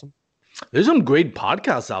was awesome. There's some great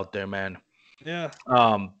podcasts out there, man. Yeah.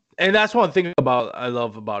 And that's one thing I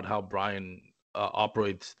love about how Brian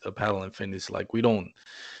operates the Paddle and Fin is like we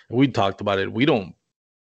talked about it.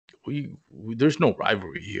 There's no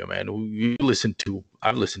rivalry here, man.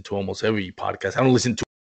 I've listened to almost every podcast. I don't listen to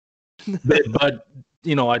but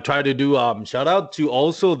I try to do shout out to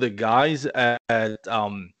also the guys at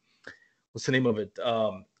what's the name of it?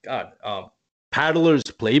 Paddler's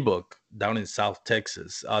Playbook down in South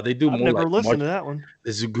Texas. They do I've more. Never listened to that one.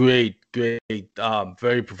 This is great,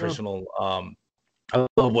 very professional I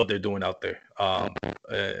love what they're doing out there.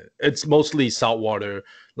 It's mostly saltwater,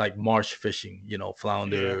 like marsh fishing,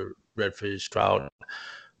 flounder, redfish, trout.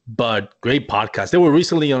 But great podcast. They were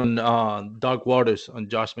recently on Dark Waters, on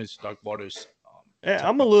Josh Smith's Dark Waters.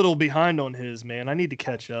 I'm a little behind on his, man. I need to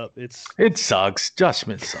catch up. It sucks. Josh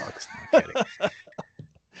Smith sucks.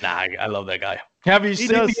 Nah, I love that guy. Have you He seen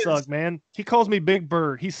does suck, man. He calls me Big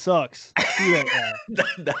Bird. He sucks. See that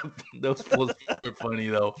guy. Those was super funny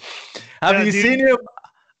though. Have you seen him?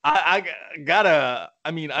 I gotta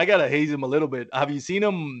haze him a little bit. Have you seen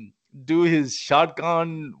him do his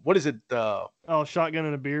shotgun? What is it? Shotgun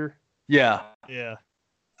and a beer. Yeah. Yeah.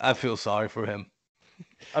 I feel sorry for him.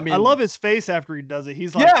 I love his face after he does it.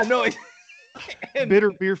 He's like,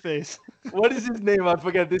 bitter beer face. What is his name? I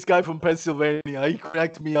forget. This guy from Pennsylvania. He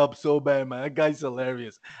cracked me up so bad, man. That guy's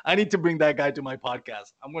hilarious. I need to bring that guy to my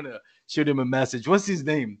podcast. I'm gonna shoot him a message. What's his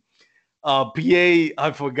name? PA.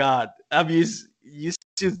 I forgot. You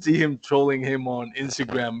should see him trolling him on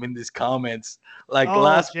Instagram in his comments. Like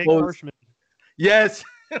last Jake post. Harshman. Yes.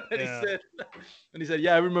 Yeah. He said,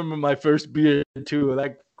 yeah, I remember my first beer too.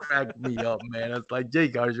 That cracked me up, man. I was like,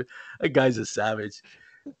 Jake Harshman, that guy's a savage.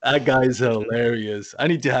 That guy's hilarious. I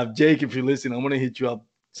need to have Jake, if you're listening, I'm going to hit you up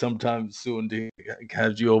sometime soon to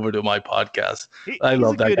have you over to my podcast. I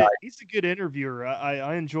love that guy. He's a good interviewer.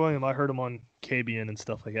 I enjoy him. I heard him on KBN and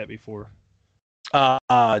stuff like that before.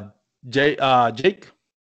 Jake?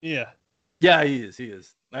 Yeah. Yeah, he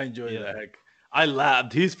is. I enjoy the heck. I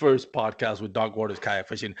laughed. His first podcast with Dark Waters Kayak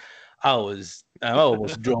Fishing, I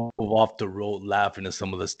almost drove off the road laughing at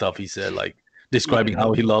some of the stuff he said, like describing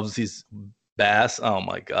how he loves his bass. Oh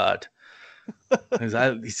my God.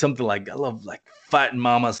 He's something like, I love like fighting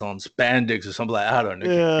mamas on spandex or something like that. I don't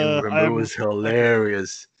know. Yeah, It was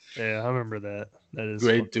hilarious. Yeah, I remember that. That is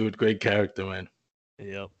great, fun. dude. Great character, man.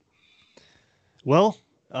 Yep. Well,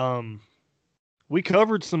 we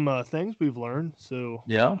covered some things we've learned. So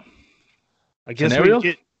yeah, I guess scenario?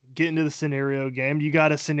 we get into the scenario game. You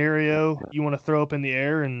got a scenario you want to throw up in the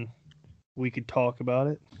air, and we could talk about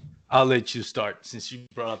it. I'll let you start since you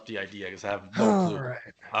brought up the idea because I have no clue. All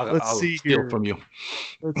right. I'll see steal here. from you.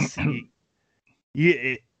 Let's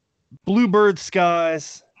see. Bluebird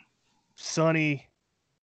skies, sunny,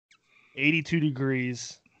 82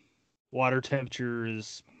 degrees, water temperature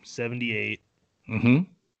is 78. Mm-hmm.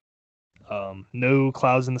 No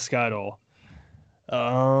clouds in the sky at all.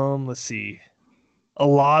 Let's see. A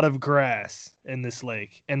lot of grass in this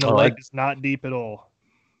lake, and the lake is not deep at all.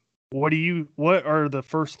 What are the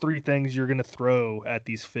first three things you're gonna throw at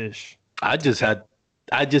these fish? I just had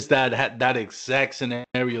that exact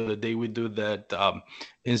scenario the day we do that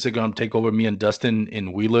Instagram takeover, me and Dustin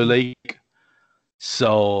in Wheeler Lake.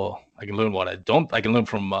 So I can learn I can learn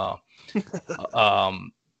from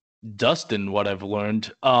Dustin what I've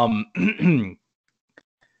learned.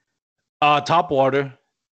 Top water,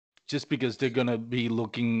 just because they're gonna be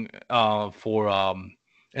looking for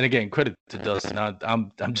and again, credit to Dustin.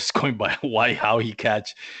 I'm just going by how he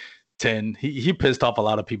catch 10. He pissed off a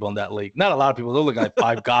lot of people on that lake. Not a lot of people. They look like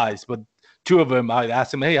 5 guys, but 2 of them. I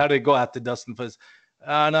asked him, "Hey, how did it go after Dustin?" First,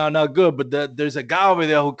 no, not good. But there's a guy over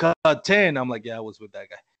there who caught 10. I'm like, yeah, I was with that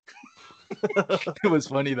guy. It was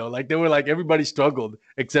funny though. Like they were like everybody struggled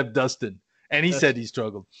except Dustin, and he said he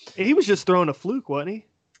struggled. He was just throwing a fluke, wasn't he?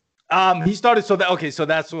 He started so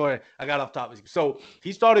that's where I got off topic. So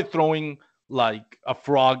he started throwing like a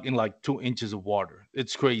frog in like 2 inches of water.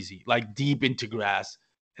 It's crazy, like deep into grass,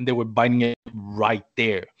 and they were biting it right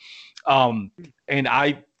there. And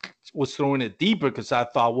I was throwing it deeper because I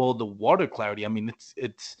thought, well, the water clarity. I mean,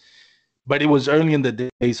 but it was early in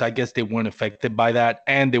the day, so I guess they weren't affected by that,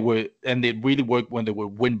 and it really worked when they were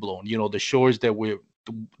wind blown. You know, the shores that were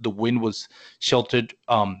the wind was sheltered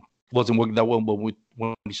wasn't working that well, but when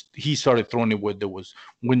he started throwing it where there was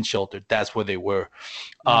wind sheltered, that's where they were.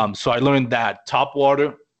 So I learned that top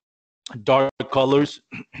water, dark colors,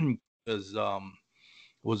 because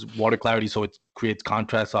was water clarity, so it creates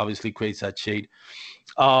contrast, obviously creates that shade.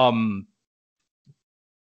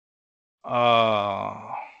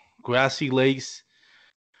 Grassy lakes.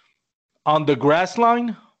 On the grass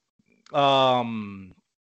line, something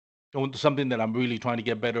that I'm really trying to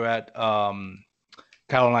get better at,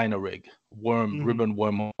 Carolina rig, ribbon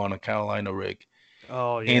worm on a Carolina rig.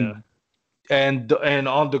 Oh yeah. And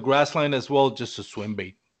on the grass line as well, just a swim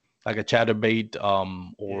bait, like a chatterbait,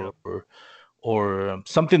 or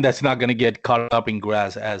something that's not gonna get caught up in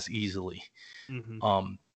grass as easily.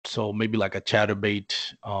 Mm-hmm. So maybe like a chatterbait,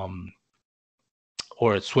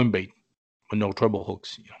 or a swim bait with no treble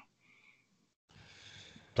hooks. You know,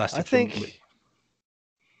 plastic.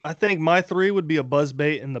 I think my 3 would be a buzz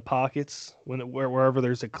bait in the pockets wherever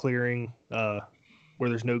there's a clearing, where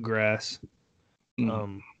there's no grass.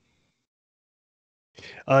 Mm.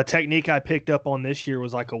 Technique I picked up on this year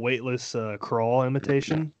was like a weightless crawl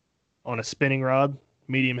imitation on a spinning rod,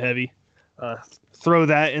 medium heavy. Throw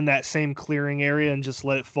that in that same clearing area and just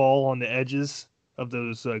let it fall on the edges of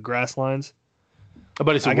those grass lines.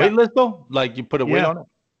 But it's weightless though? Like you put a weight on it?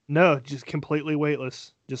 No, just completely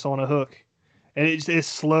weightless, just on a hook. And it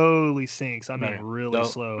slowly sinks. I mean, really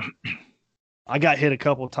slow. I got hit a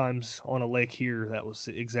couple of times on a lake here. That was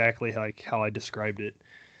exactly like how I described it.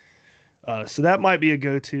 So that might be a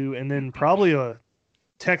go-to. And then probably a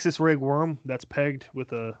Texas rig worm that's pegged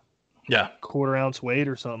with a 1/4 ounce weight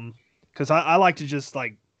or something. Because I like to just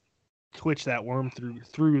like twitch that worm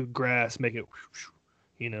through grass, make it,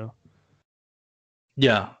 you know.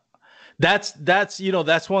 Yeah. That's that's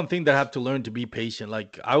one thing that I have to learn, to be patient.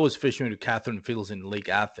 Like I was fishing with Catherine Fields in Lake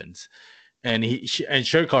Athens, and and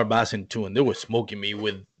Sher Carbassin too, and they were smoking me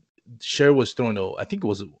with. Sher was throwing I think it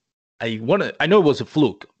was I know it was a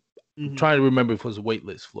fluke. I'm trying to remember if it was a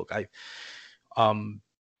weightless fluke.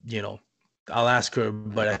 I'll ask her,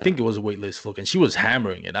 but I think it was a weightless fluke, and she was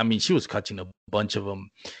hammering it. I mean, she was catching a bunch of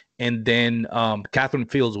them. And then Catherine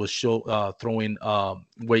Fields was throwing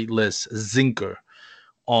weightless zinker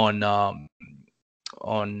on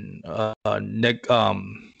neck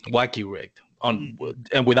wacky rigged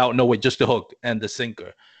and without no weight, just the hook and the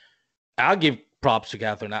sinker. I'll give props to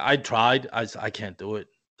Catherine. I tried. I can't do it.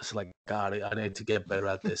 It's like, God, I need to get better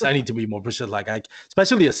at this. I need to be more precise. Like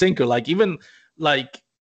especially a sinker. Like even like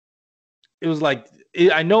it was like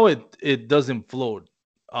I know it doesn't float.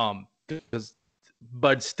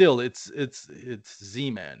 But still, it's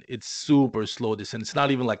Z-Man. It's super slow. And it's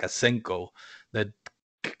not even like a Senko that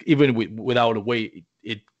even without a weight,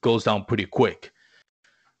 it goes down pretty quick.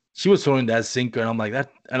 She was throwing that sinker, and I'm like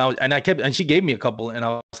that, and she gave me a couple, and I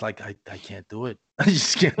was like, I can't do it. I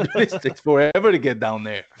just can't do it. It takes forever to get down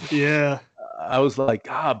there. Yeah, I was like,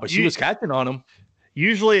 but she was catching on them.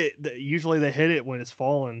 Usually they hit it when it's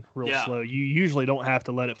falling real slow. You usually don't have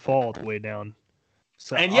to let it fall all the way down.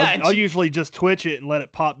 So I'll usually just twitch it and let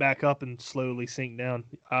it pop back up and slowly sink down.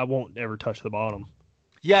 I won't ever touch the bottom.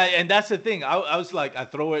 Yeah, and that's the thing. I was like, I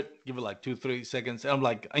throw it, give it like 2-3 seconds, and I'm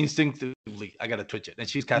like, instinctively, I gotta twitch it. And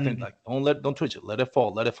she's Catherine, like, don't twitch it, let it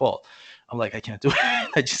fall. I'm like, I can't do it.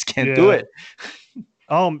 I just can't do it.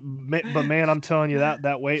 But man, I'm telling you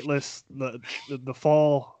that weightless, the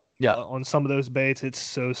fall on some of those baits, it's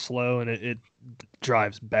so slow and it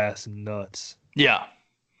drives bass nuts. Yeah.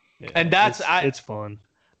 And it's fun.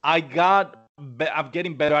 I'm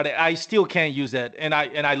getting better at it. I still can't use that, and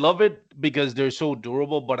I love it because they're so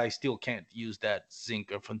durable. But I still can't use that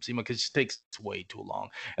sinker from SEMA because it takes way too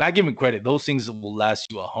long. And I give them credit; those things will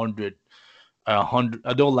last you 100.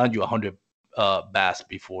 They'll land you 100 bass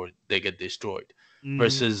before they get destroyed.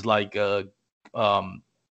 Versus like Senko,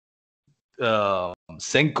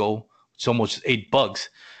 it's almost $8.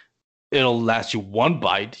 It'll last you one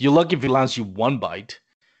bite. You're lucky if it lands you one bite.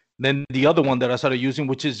 Then the other one that I started using,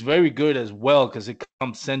 which is very good as well because it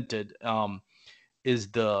comes scented, is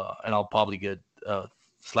and I'll probably get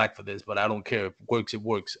slack for this, but I don't care. If it works, it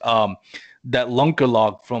works. That Lunker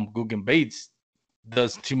Log from Guggen Baits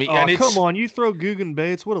does to me. Oh, come on. You throw Guggen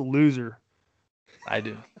Baits. What a loser. I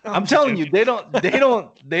do. I'm telling you, they don't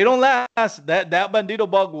last. That Bandito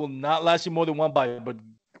bug will not last you more than one bite, but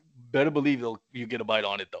better believe you get a bite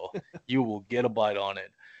on it though. You will get a bite on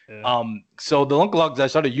it. Yeah. So the Lunker Logs I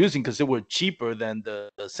started using because they were cheaper than the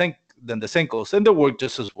Senkos, and they work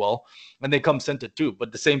just as well, and they come scented too.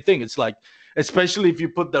 But the same thing, it's like, especially if you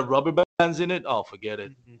put the rubber bands in it, forget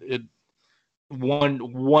it. It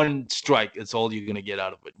one strike, it's all you're gonna get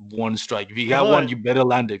out of it. One strike. If you got one, you better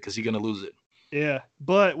land it because you're gonna lose it. Yeah,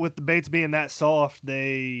 but with the baits being that soft,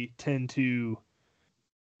 they tend to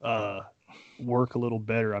work a little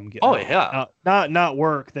better. I'm getting. Not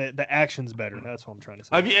work. The action's better. That's what I'm trying to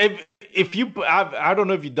say. I don't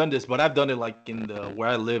know if you've done this, but I've done it like in where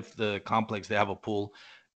I live, the complex. They have a pool,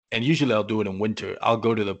 and usually I'll do it in winter. I'll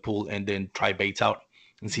go to the pool and then try baits out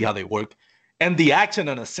and see how they work. And the action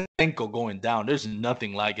on a Senko going down, there's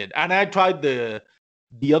nothing like it. And I tried the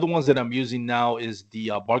other ones that I'm using now is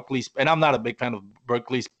the Barclays, and I'm not a big fan of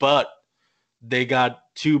Berkeley's, but they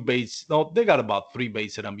got 2 baits. No, they got about 3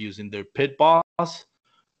 baits that I'm using. They're Pit Boss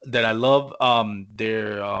that I love.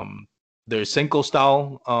 They're Senko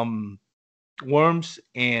style worms,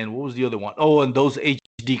 and what was the other one? Oh, and those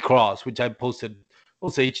HD Craws, which I posted.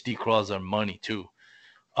 Those HD Craws are money too,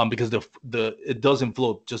 because it doesn't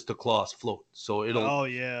float, just the claws float. So it'll. Oh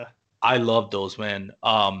yeah. I love those, man.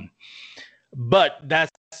 But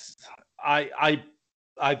that's I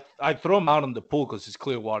throw them out in the pool because it's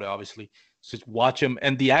clear water, obviously. Just watch them,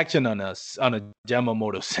 and the action on a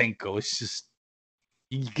Yamamoto Senko is just,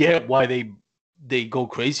 you get why they go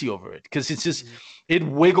crazy over it, because it's just it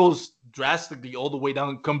wiggles drastically all the way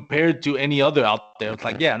down compared to any other out there. It's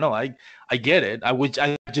like, yeah, no, I get it.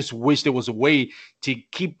 I just wish there was a way to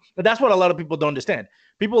keep. But that's what a lot of people don't understand.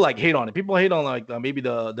 People like hate on it. People hate on like maybe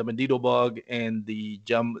the Bandito Bug and the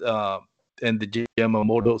Yamamoto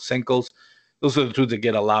Senkos. Those are the two that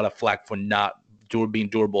get a lot of flack for not being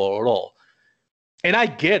durable at all. And I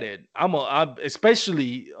get it. I'm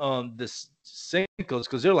especially on this Senkos,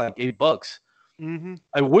 because they're like $8. Mm-hmm.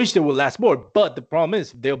 I wish they would last more, but the problem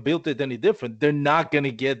is they'll build it any different. They're not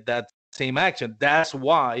gonna get that same action. That's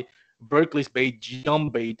why Berkeley's bait,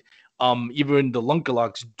 jump bait, even the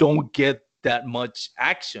Lunkalocks don't get that much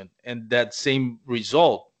action and that same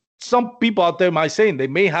result. Some people out there might say they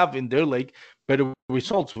may have in their lake better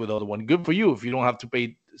results with other one. Good for you if you don't have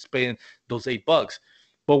to spend those $8.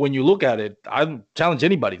 But when you look at it, I challenge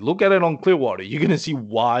anybody, look at it on Clearwater. You're gonna see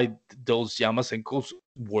why those Yamasenkos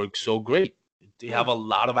work so great. They have a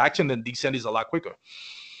lot of action, and descent is a lot quicker.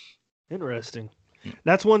 Interesting.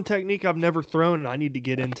 That's one technique I've never thrown, and I need to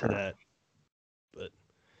get into that.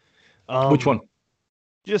 But which one?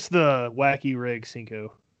 Just the wacky rig Senko.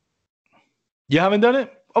 You haven't done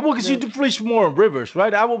it? Oh, well, because you do fish more in rivers,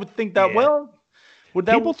 right? I would think that. Yeah. Well, would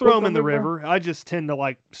that people throw them in the river? I just tend to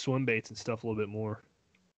like swim baits and stuff a little bit more.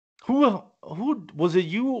 Who was it?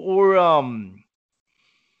 You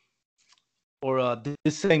or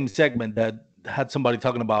this same segment that had somebody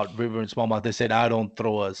talking about river and smallmouth? They said I don't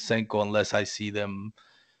throw a Senko unless I see them.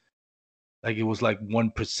 Like it was like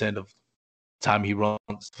 1% of time he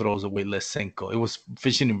throws away less Senko. It was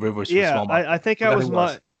fishing in rivers. Yeah, for smallmouth.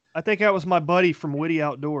 I think that was my buddy from Witty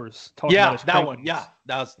Outdoors. Yeah, that one. Yeah,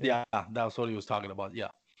 that was what he was talking about. Yeah.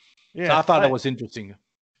 Yeah. So I thought that was interesting.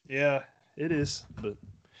 Yeah, it is. But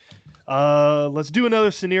let's do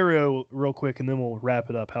another scenario real quick, and then we'll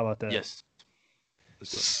wrap it up. How about that? Yes.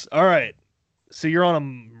 All right. So you're on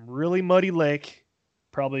a really muddy lake,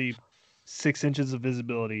 probably 6 inches of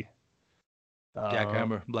visibility.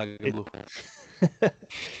 Jackhammer, black and blue.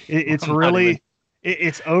 It's really,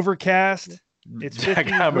 it's overcast. It's 50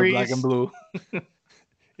 degrees. Black and blue.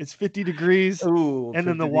 It's 50 degrees. Ooh, and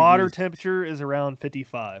then the water temperature is around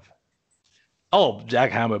 55. Oh,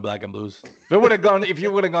 Jackhammer, black and blues. If you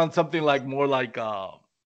would have gone something like more like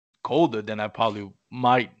colder, then I probably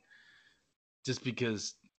might, just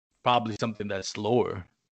because probably something that's slower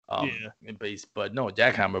in base. But no,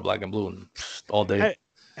 Jackhammer, black and blue, all day.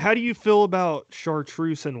 How do you feel about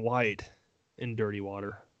chartreuse and white in dirty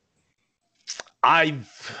water?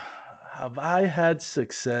 Have I had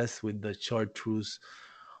success with the chartreuse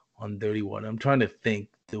on dirty water? I'm trying to think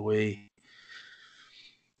the way.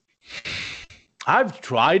 I've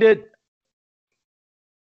tried it,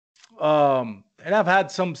 and I've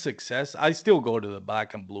had some success. I still go to the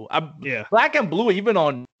black and blue. Black and blue, even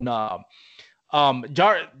on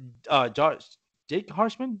Jake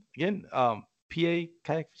Harshman again, PA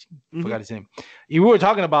kayak fishing. Forgot his name. You were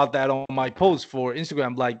talking about that on my post for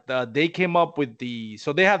Instagram. Like they came up with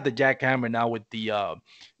so they have the jackhammer now with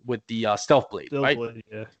the stealth blade, right?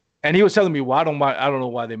 Yeah. And he was telling me, well, I don't know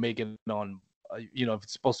why they make it on, if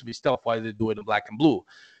it's supposed to be stealth, why they do it in black and blue.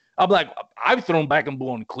 I'm like, I've thrown black and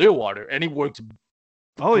blue on clear water, and it works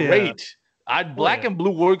great. Black and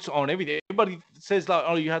blue works on everything. Everybody says like,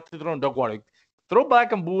 oh, you have to throw on dark water. Throw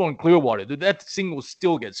black and blue on clear water. Dude, that thing will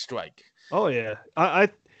still get strike. Oh yeah,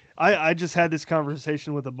 I just had this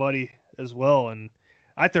conversation with a buddy as well, and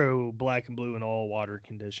I throw black and blue in all water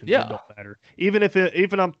conditions. Yeah, it don't matter. Even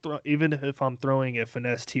if I'm throwing a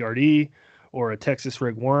finesse TRD or a Texas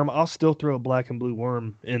rig worm, I'll still throw a black and blue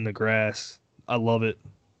worm in the grass. I love it.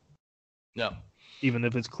 Yeah, even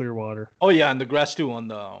if it's clear water. Oh yeah, and the grass too.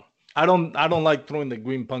 I don't like throwing the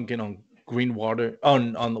green pumpkin on green water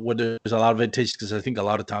on where there's a lot of vegetation, because I think a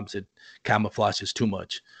lot of times it camouflages too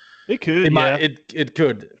much. It could, it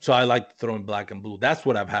could. So I like throwing black and blue. That's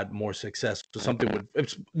what I've had more success. So something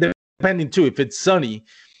depending too. If it's sunny,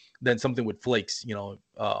 then something with flakes.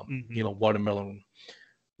 Watermelon,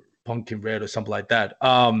 pumpkin red, or something like that.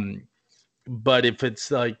 But if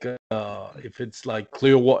it's like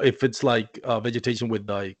clear water, if it's like vegetation with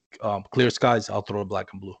like clear skies, I'll throw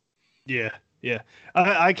black and blue. Yeah.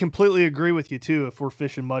 I completely agree with you too. If we're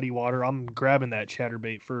fishing muddy water, I'm grabbing that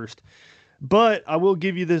chatterbait first. But I will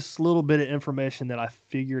give you this little bit of information that I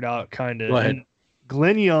figured out kind of. Go ahead.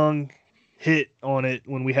 Glenn Young hit on it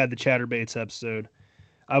when we had the chatterbaits episode.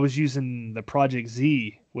 I was using the Project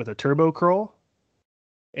Z with a turbo curl.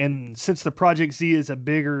 And since the Project Z is a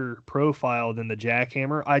bigger profile than the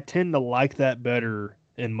jackhammer, I tend to like that better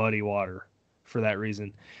in muddy water for that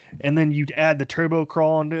reason. And then you add the turbo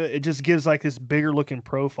crawl onto it. It just gives like this bigger looking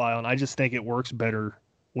profile, and I just think it works better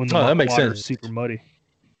when the that makes water sense. is super muddy.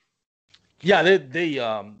 Yeah, they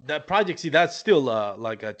that project, see, that's still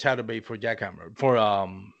like a chatterbait for jackhammer for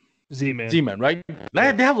Z-Man, right?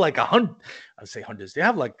 They have like 100, I'd say hundreds. They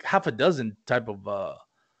have like half a dozen type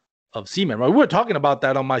of seamen, right? We were talking about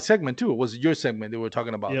that on my segment too. It was your segment they were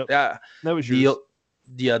talking about. Yep. Yeah, that was yours.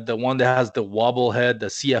 The one that has the wobble head, the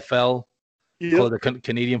CFL, called the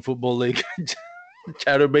Canadian Football League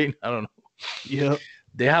chatterbait. I don't know. Yep.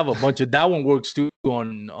 They have a bunch of that one works too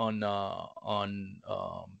on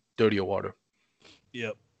dirtier water.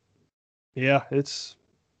 Yep. Yeah, it's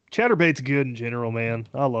chatterbait's good in general, man.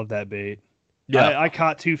 I love that bait. Yeah, I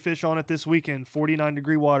caught 2 fish on it this weekend,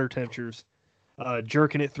 49-degree water temperatures,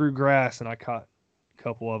 jerking it through grass, and I caught a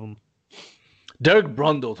couple of them. Derek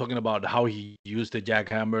Brundle talking about how he used the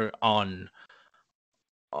jackhammer on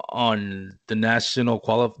the national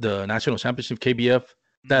championship KBF.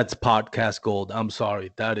 That's podcast gold. I'm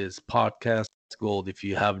sorry, that is podcast gold. If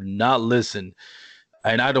you have not listened,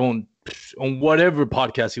 and I don't, on whatever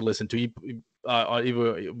podcast you listen to,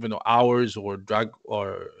 either Ours or Dark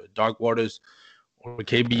Waters or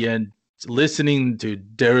KBN, listening to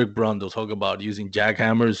Derek Brundle talk about using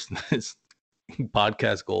jackhammers, it's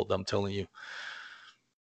podcast gold. I'm telling you.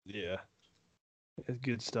 Yeah, it's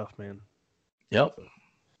good stuff, man. Yep.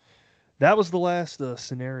 That was the last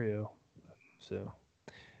scenario, so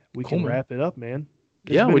we can wrap it up, man.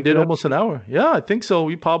 We did almost an hour. Yeah, I think so.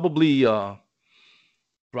 We probably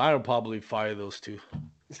Brian will probably fire those 2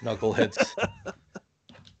 knuckleheads.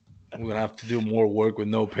 We're gonna have to do more work with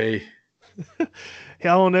no pay. Yeah, I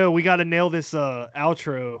don't know. We got to nail this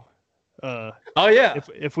outro. Oh yeah.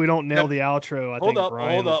 If we don't nail the outro, I think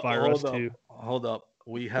Brian will fire us too. Hold up.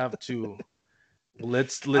 We have to.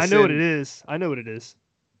 Let's listen. I know what it is.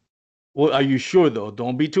 Well, are you sure though?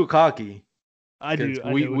 Don't be too cocky. I do.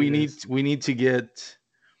 We need to get.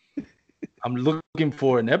 I'm looking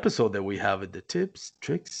for an episode that we have at the tips,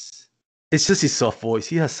 tricks. It's just his soft voice.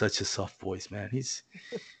 He has such a soft voice, man. He's.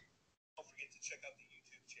 Don't forget to check out the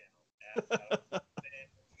YouTube channel. We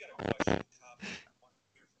got a question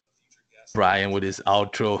Brian with his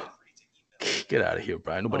outro. Get out of here,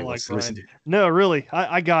 Brian. Nobody wants to listen to you. No, really.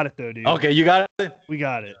 I got it though, dude. Okay, you got it? We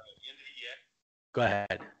got it. Go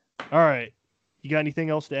ahead. All right. You got anything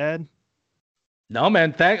else to add? No,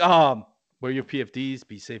 man. Wear your PFDs.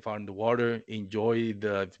 Be safe out in the water. Enjoy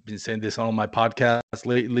I've been saying this on my podcast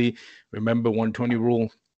lately. Remember 120 rule.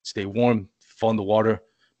 Stay warm. Fall in the water.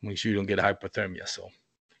 Make sure you don't get hypothermia. So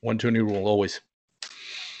 120 rule always.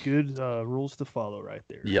 Good rules to follow right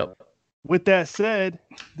there. Yep. With that said,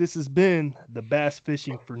 this has been the Bass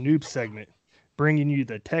Fishing for Noobs segment, bringing you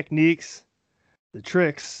the techniques, the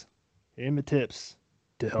tricks, and the tips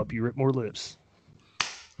to help you rip more lips.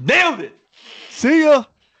 Nailed it! See ya!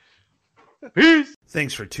 Peace!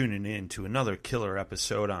 Thanks for tuning in to another killer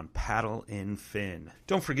episode on Paddle and Fin.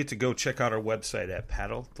 Don't forget to go check out our website at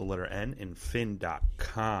paddle_and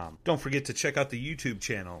fin.com. Don't forget to check out the YouTube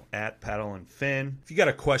channel at Paddle and Fin. If you got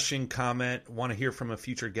a question, comment, want to hear from a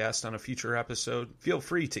future guest on a future episode, feel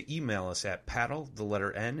free to email us at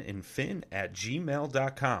paddle_and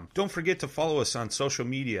fin@gmail.com. Don't forget to follow us on social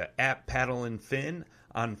media at Paddle and Fin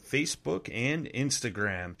on Facebook and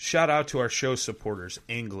Instagram. Shout out to our show supporters,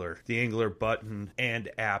 Angler. The Angler button and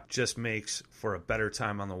app just makes for a better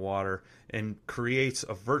time on the water and creates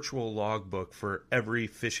a virtual logbook for every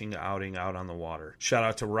fishing outing out on the water. Shout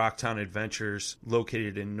out to Rocktown Adventures,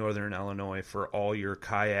 located in Northern Illinois, for all your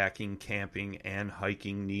kayaking, camping, and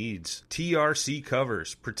hiking needs. TRC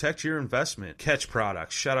Covers, protect your investment. Catch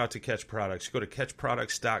Products, shout out to Catch Products. Go to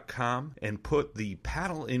catchproducts.com and put the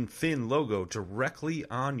Paddle and Fin logo directly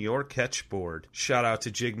on your catch board. Shout out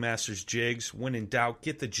to Jigmasters Jigs. When in doubt,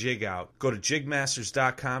 get the jig out. Go to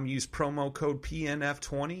jigmasters.com, use promo code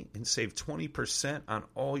PNF20 and save 20% on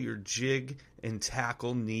all your jig and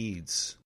tackle needs.